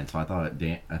mainline, so I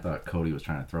thought Cody was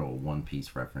trying to throw a One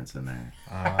Piece reference in there.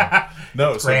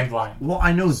 No, so... Grand line. Well,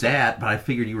 I know that, but I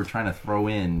figured you were trying to throw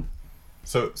in...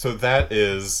 So that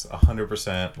is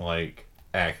 100% like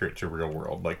accurate to real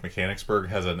world. Like Mechanicsburg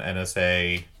has an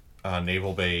NSA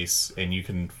naval base, and you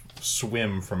can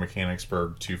swim from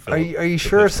Mechanicsburg to Philadelphia. Are you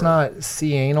sure it's not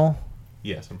sea anal?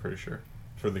 Yes, I'm pretty sure.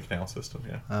 For the canal system,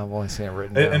 yeah. I've only seen it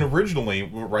written down. And originally,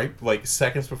 right, like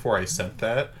seconds before I sent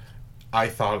that, I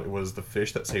thought it was the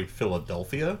fish that saved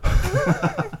Philadelphia.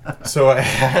 So I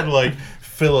had like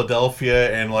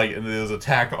Philadelphia and like there was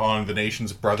attack on the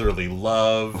nation's brotherly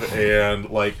love, and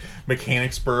like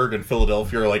Mechanicsburg and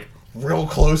Philadelphia are like real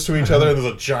close to each other, and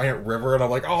there's a giant river, and I'm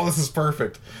like, oh, this is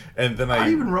perfect. And then I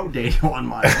even wrote Daniel on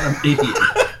mine. I'm an idiot.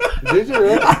 Did you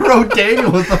really? I wrote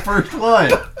Daniel was the first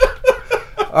one.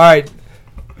 All right.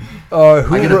 I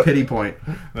get a pity point.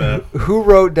 Who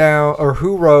wrote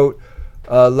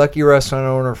Lucky Restaurant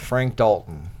owner Frank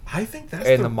Dalton I think that's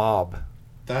and the mob?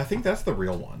 I think that's the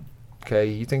real one. Okay,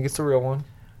 you think it's the real one?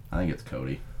 I think it's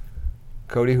Cody.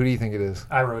 Cody, who do you think it is?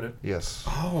 I wrote it. Yes.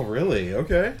 Oh, really?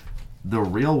 Okay. The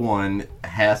real one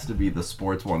has to be the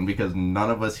sports one because none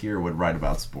of us here would write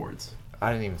about sports.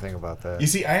 I didn't even think about that. You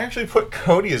see, I actually put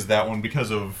Cody as that one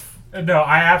because of... No,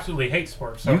 I absolutely hate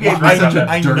sports. So You gave me I such a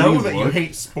I dirty know that you look.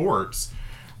 hate sports,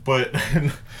 but...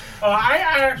 I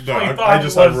actually No, I thought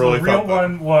just- was I really the real thought that.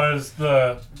 one was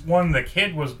the one the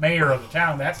kid was mayor of the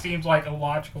town. That seems like a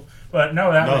logical, but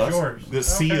no, that was yours. The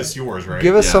C Okay. is yours, right?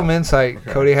 Give us Yeah. some insight,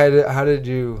 Okay. Cody. How did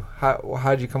you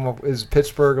come up? Is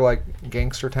Pittsburgh like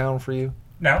gangster town for you?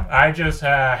 No, I just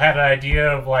had an idea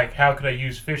of like how could I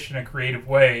use fish in a creative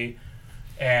way,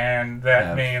 and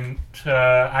that meant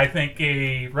I think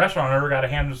a restaurant owner got a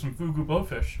hand of some fugu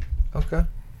blowfish. Okay.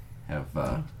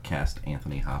 Have cast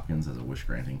Anthony Hopkins as a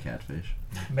wish-granting catfish.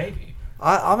 Maybe.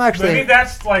 I'm actually. Maybe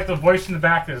that's like the voice in the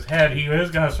back of his head. He is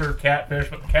going to serve catfish,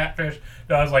 but the catfish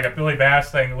does like a Billy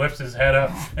Bass thing, lifts his head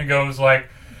up and goes like,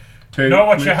 "You know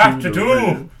what you have to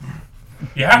do?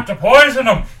 You have to poison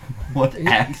them." What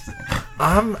accent?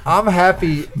 I'm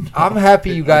happy. I'm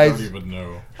happy you I guys. don't even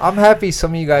know. I'm happy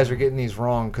some of you guys are getting these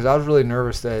wrong because I was really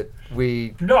nervous that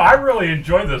we No, I really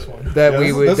enjoyed this one. that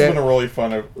we would. This has That, been a really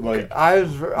fun, like... I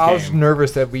was game.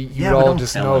 nervous that you'd Yeah, but all don't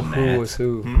just tell know him who that. was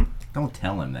who. Don't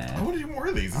tell him that. I want to do more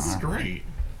of these. This is great.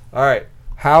 All right,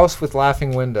 house with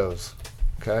laughing windows.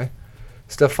 Okay,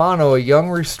 Stefano, a young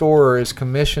restorer, is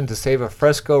commissioned to save a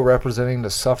fresco representing the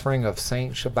suffering of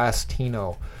Saint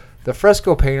Sebastiano. The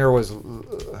fresco painter was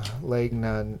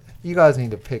Legnani. You guys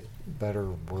need to pick better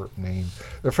word names.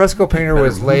 The fresco painter better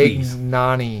was movies.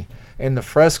 Legnani, and the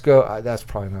fresco that's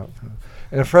probably not.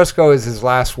 And the fresco is his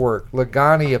last work.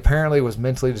 Legnani apparently was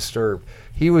mentally disturbed.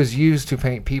 He was used to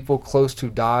paint people close to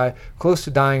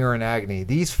dying or in agony.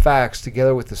 These facts,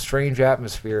 together with the strange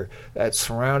atmosphere that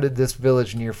surrounded this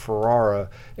village near Ferrara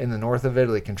in the north of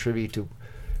Italy, contribute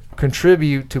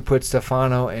to put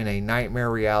Stefano in a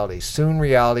nightmare reality. Soon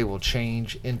reality will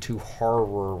change into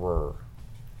horror.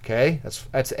 Okay?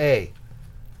 That's A.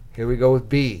 Here we go with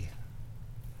B.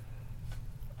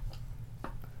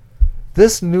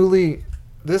 This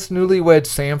newlywed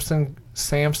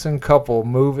Samson couple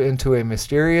move into a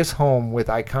mysterious home with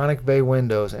iconic bay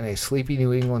windows in a sleepy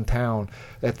New England town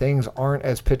that things aren't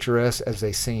as picturesque as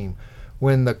they seem.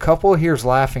 When the couple hears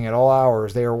laughing at all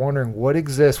hours, they are wondering what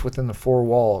exists within the four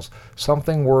walls.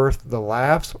 Something worth the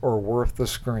laughs or worth the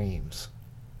screams.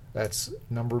 That's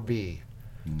number B.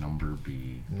 Number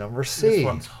B. Number C. This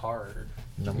one's hard.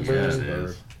 Number Yes, it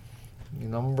is.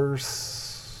 Number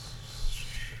C.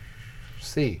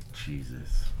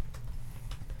 Jesus.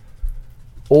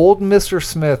 Old Mr.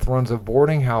 Smith runs a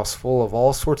boarding house full of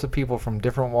all sorts of people from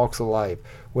different walks of life.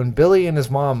 When Billy and his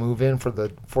mom move in for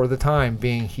the time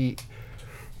being,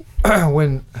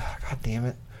 when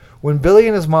Billy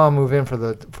and his mom move in for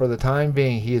the time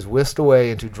being, he is whisked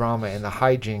away into drama and the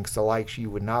hijinks, the likes you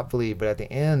would not believe. But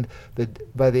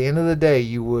by the end of the day,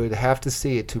 you would have to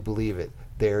see it to believe it.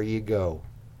 There you go.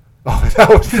 Oh, that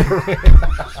was for me.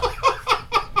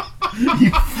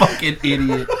 You fucking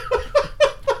idiot.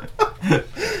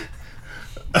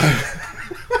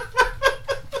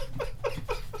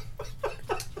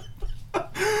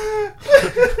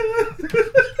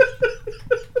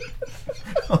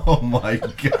 Oh my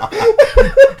god.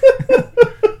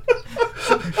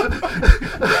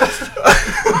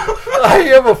 I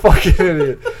am a fucking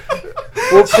idiot.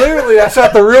 Well, clearly that's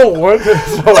not the real one.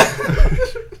 So,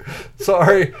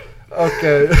 sorry.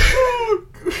 Okay.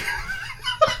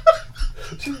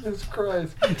 Jesus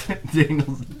Christ.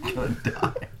 Daniel's gonna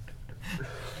die.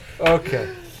 Okay.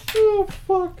 Oh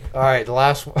fuck! All right, the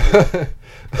last one.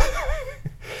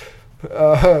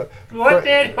 Let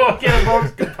Daniel get a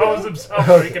moment to compose himself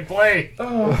so he can play.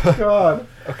 Oh god!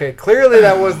 Okay, clearly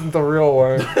that wasn't the real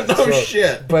one. No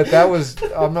shit. But that was.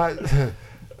 I'm not.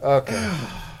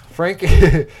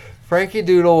 Okay. Frankie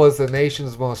Doodle was the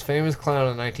nation's most famous clown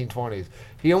in the 1920s.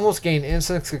 He almost gained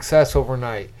instant success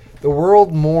overnight. The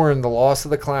world mourned the loss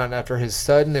of the clown after his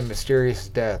sudden and mysterious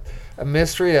death, a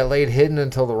mystery that laid hidden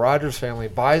until the Rogers family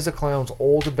buys the clown's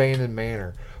old abandoned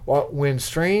manor. When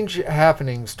strange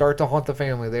happenings start to haunt the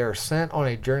family, they are sent on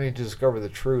a journey to discover the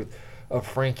truth of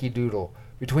Frankie Doodle.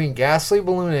 Between ghastly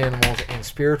balloon animals and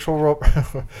spiritual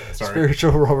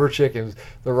rubber chickens,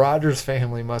 the Rogers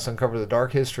family must uncover the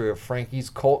dark history of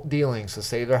Frankie's cult dealings to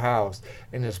save their house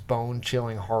in this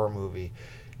bone-chilling horror movie.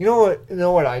 You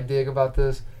know what I dig about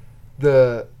this?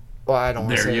 I don't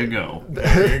want to say There you it. go.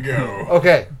 There you go.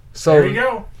 Okay, so There you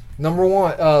go. number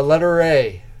one, letter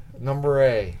A. Number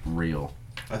A. Real.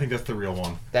 I think that's the real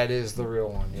one. That is the real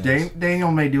one. Yes.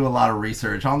 Daniel may do a lot of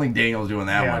research. I don't think Daniel's doing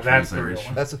that Yeah, much that's the research.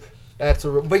 real one. That's a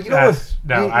real. But you know what?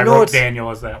 No, you I know wrote what's- Daniel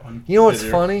as that one. You know what's Did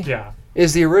you? funny? Yeah.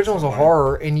 Is the original's a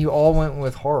horror, and you all went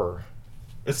with horror.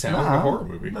 It sounds like a horror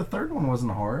movie. The third one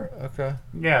wasn't a horror. Okay.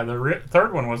 Yeah, the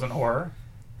third one wasn't horror.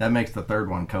 That makes the third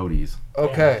one Cody's.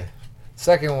 Okay.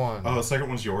 Second one. Oh, the second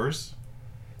one's yours.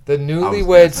 The I newlywed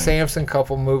was guessing. Samson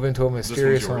couple move into a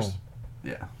mysterious yours? home.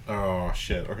 Yeah. Oh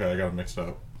shit. Okay, I got it mixed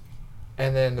up.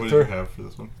 And then the What did you third. have for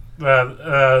this one?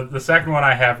 The second one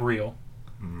I have real.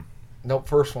 Nope,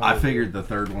 first one. I was- figured the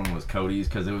third one was Cody's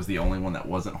because it was the only one that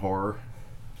wasn't horror.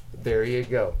 There you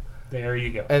go. There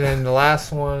you go. And then the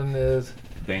last one is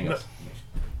Daniel's.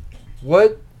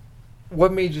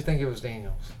 what made you think it was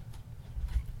Daniel's?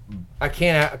 I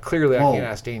can't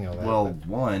ask Daniel that. Well,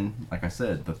 one, like I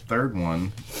said, the third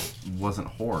one wasn't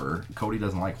horror. Cody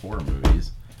doesn't like horror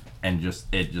movies, and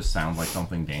it just sounds like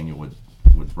something Daniel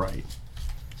would write.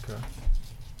 Okay.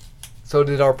 So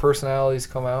did our personalities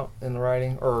come out in the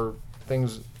writing, or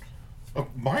things?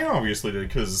 Mine obviously did,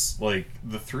 because like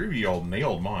the three of you all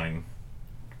nailed mine.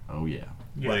 Oh yeah.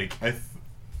 Yeah. Like I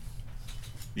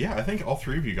think all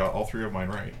three of you got all three of mine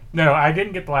right. No, I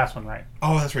didn't get the last one right.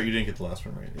 Oh, that's right. You didn't get the last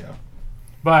one right. Yeah.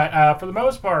 But for the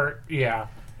most part, yeah.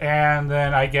 And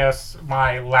then I guess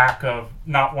my lack of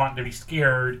not wanting to be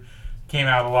scared came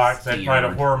out a lot because I tried a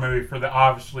Scared. horror movie for the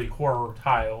obviously horror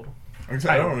tiled. I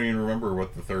don't even remember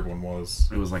what the third one was.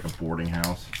 It was like a boarding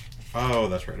house. Oh,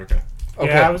 that's right. Okay. Okay.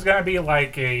 Yeah, it was going to be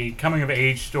like a coming of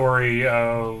age story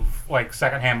of like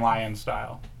Secondhand Lion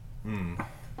style.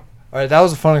 All right, that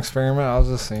was a fun experiment. I was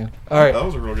just saying. All right, That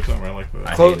was a real good time. I like that.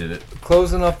 I Clo- hated it.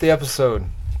 closing up the episode.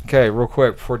 Okay, real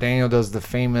quick before Daniel does the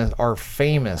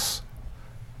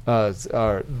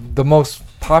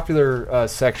most popular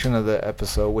section of the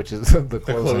episode, which is the The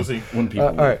closing. closing. When people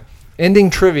All right, ending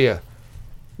trivia.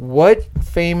 What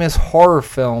famous horror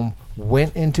film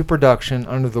went into production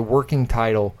under the working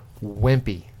title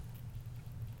Wimpy?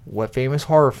 What famous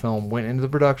horror film went into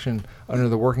production under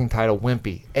the working title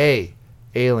Wimpy? A.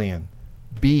 Alien.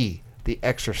 B. The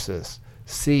Exorcist.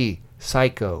 C.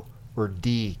 Psycho. Or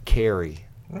D. Carrie.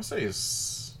 I want to say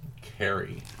is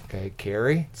Carrie. Okay,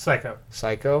 Carrie. Psycho.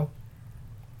 Psycho.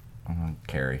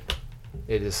 Carrie.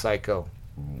 It is Psycho.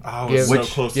 Oh, Give, it's so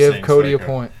close to give saying Cody Psycho. a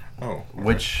point. Oh,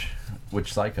 Which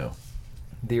Psycho?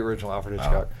 The original Alfred Wow.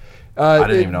 Hitchcock. I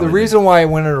didn't even know The they reason why it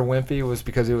went under Wimpy was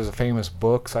because it was a famous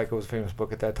book. Psycho was a famous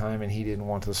book at that time, and he didn't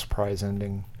want the surprise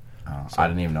ending. I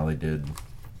didn't even know they did.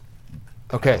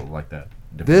 Okay. Like that.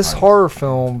 Different This titles. horror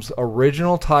film's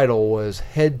original title was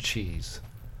Head Cheese.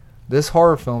 This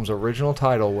horror film's original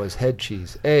title was Head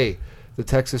Cheese. A. The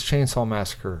Texas Chainsaw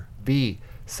Massacre. B.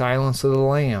 Silence of the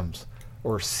Lambs.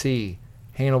 Or C.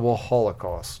 Hannibal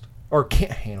Holocaust. Or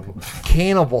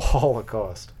Cannibal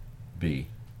Holocaust. B.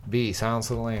 B. Silence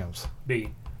of the Lambs. B.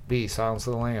 B. Silence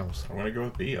of the Lambs. I'm gonna go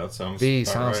with B. That sounds. B.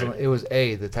 about Silence right. of the, It was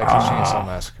A. The Texas Chainsaw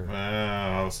Massacre.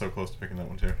 I was so close to picking that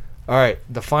one too. All right,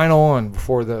 the final one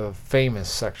before the famous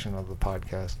section of the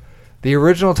podcast. The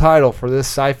original title for this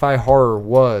sci-fi horror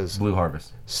was Blue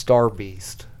Harvest. Star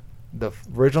Beast. The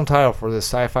original title for this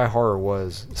sci-fi horror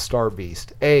was Star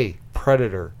Beast. A.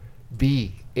 Predator.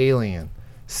 B. Alien.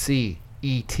 C.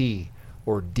 E.T.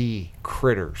 Or D.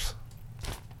 Critters.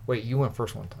 Wait, you went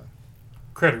first one time.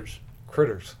 Critters.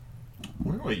 Critters.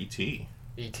 Where was E.T.?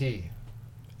 E.T.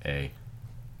 A.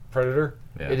 Predator.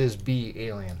 Yeah. It is B.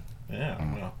 Alien. Yeah.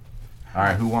 Well. All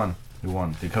right, who won?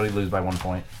 Did Cody lose by 1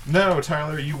 point? No,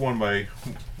 Tyler, you won by.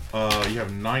 You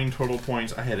have 9 total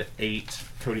points. I had 8.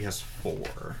 Cody has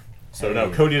 4. So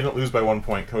no, Cody didn't lose by 1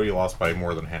 point. Cody lost by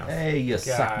more than half. Hey, you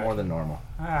suck God. more than normal.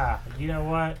 You know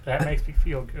what? That makes me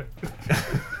feel good.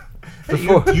 Hey,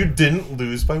 you didn't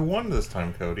lose by 1 this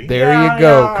time, Cody. There you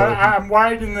go, yeah, Cody. I'm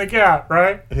widening the gap,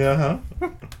 right? Yeah, huh?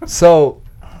 So,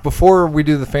 before we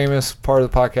do the famous part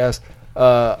of the podcast,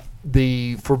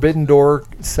 the Forbidden Door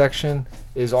section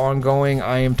is ongoing.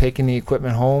 I am taking the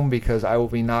equipment home because I will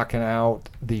be knocking out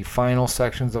the final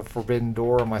sections of Forbidden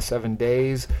Door in my 7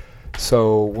 days.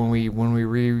 So when we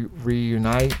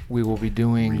reunite, we will be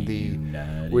doing the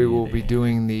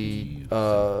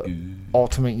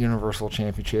Ultimate Universal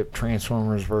Championship,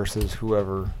 Transformers versus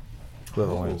whoever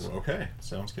wins. Okay,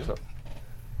 sounds good. So-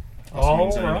 Also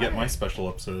means I need to Alright. get my special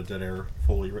episode of Dead Air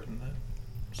fully written then.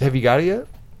 Have you got it yet?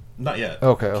 Not yet.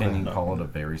 Okay. Can you No. call it a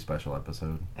very special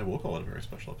episode? I will call it a very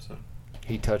special episode.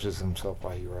 He touches himself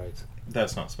while he writes.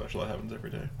 That's not special. That happens every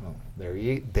day. Oh, there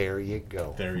you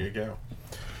go. There you go.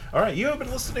 All right, you have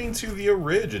been listening to The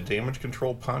Orig, a damage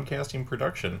control podcasting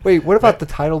production. Wait, what about the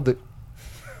title?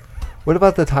 What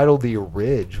about the title, The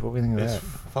Orig? What do you think of It's that?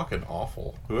 fucking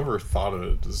awful. Whoever thought of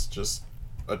it is just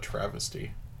a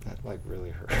travesty. That really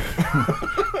hurt.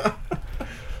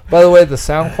 By the way, the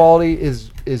sound quality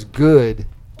is good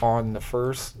on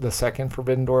the second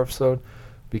Forbidden Door episode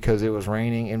because it was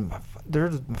raining and my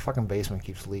fucking basement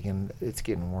keeps leaking. It's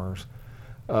getting worse.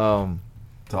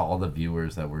 To all the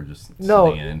viewers that were just No.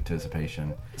 sitting in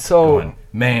anticipation. So Going,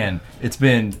 man, it's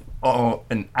been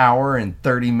an hour and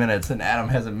 30 minutes and Adam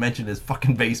hasn't mentioned his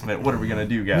fucking basement. What are we going to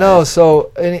do, guys? I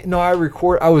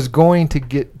was going to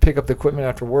pick up the equipment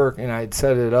after work and I'd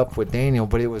set it up with Daniel,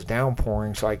 but it was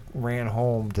downpouring, so I ran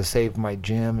home to save my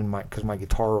gym and because my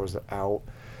guitar was out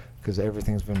because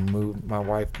everything's been moved. My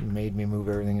wife made me move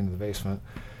everything into the basement.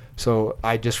 So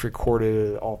I just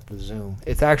recorded it off the Zoom.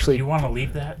 It's actually... You want to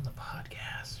leave that in the podcast?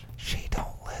 She don't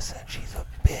listen. She's a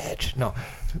bitch. No,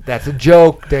 that's a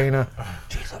joke, Dana.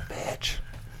 She's a bitch.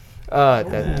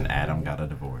 And Adam got a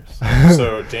divorce.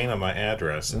 So, Dana, my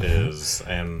address is,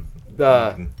 and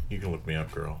you can look me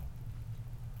up, girl.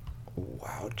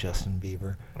 Wow, Justin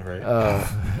Bieber. All right.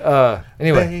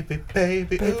 Anyway.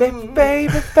 Baby.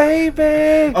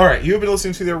 Baby. All right, you have been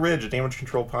listening to The Orig, a damage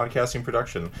control podcasting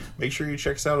production. Make sure you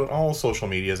check us out on all social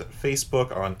medias at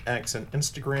Facebook, on X, and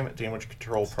Instagram at Damage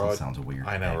Control Prod. Sounds weird.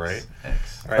 I know, right?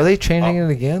 X. All right. Are they changing it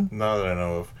again? Not that I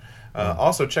know of.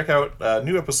 Also, check out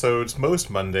new episodes most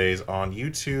Mondays on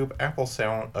YouTube, Apple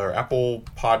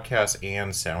Podcasts,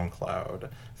 and SoundCloud.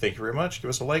 Thank you very much. Give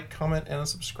us a like, comment, and a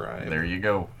subscribe. There you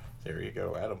go. There you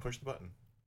go. Adam, push the button.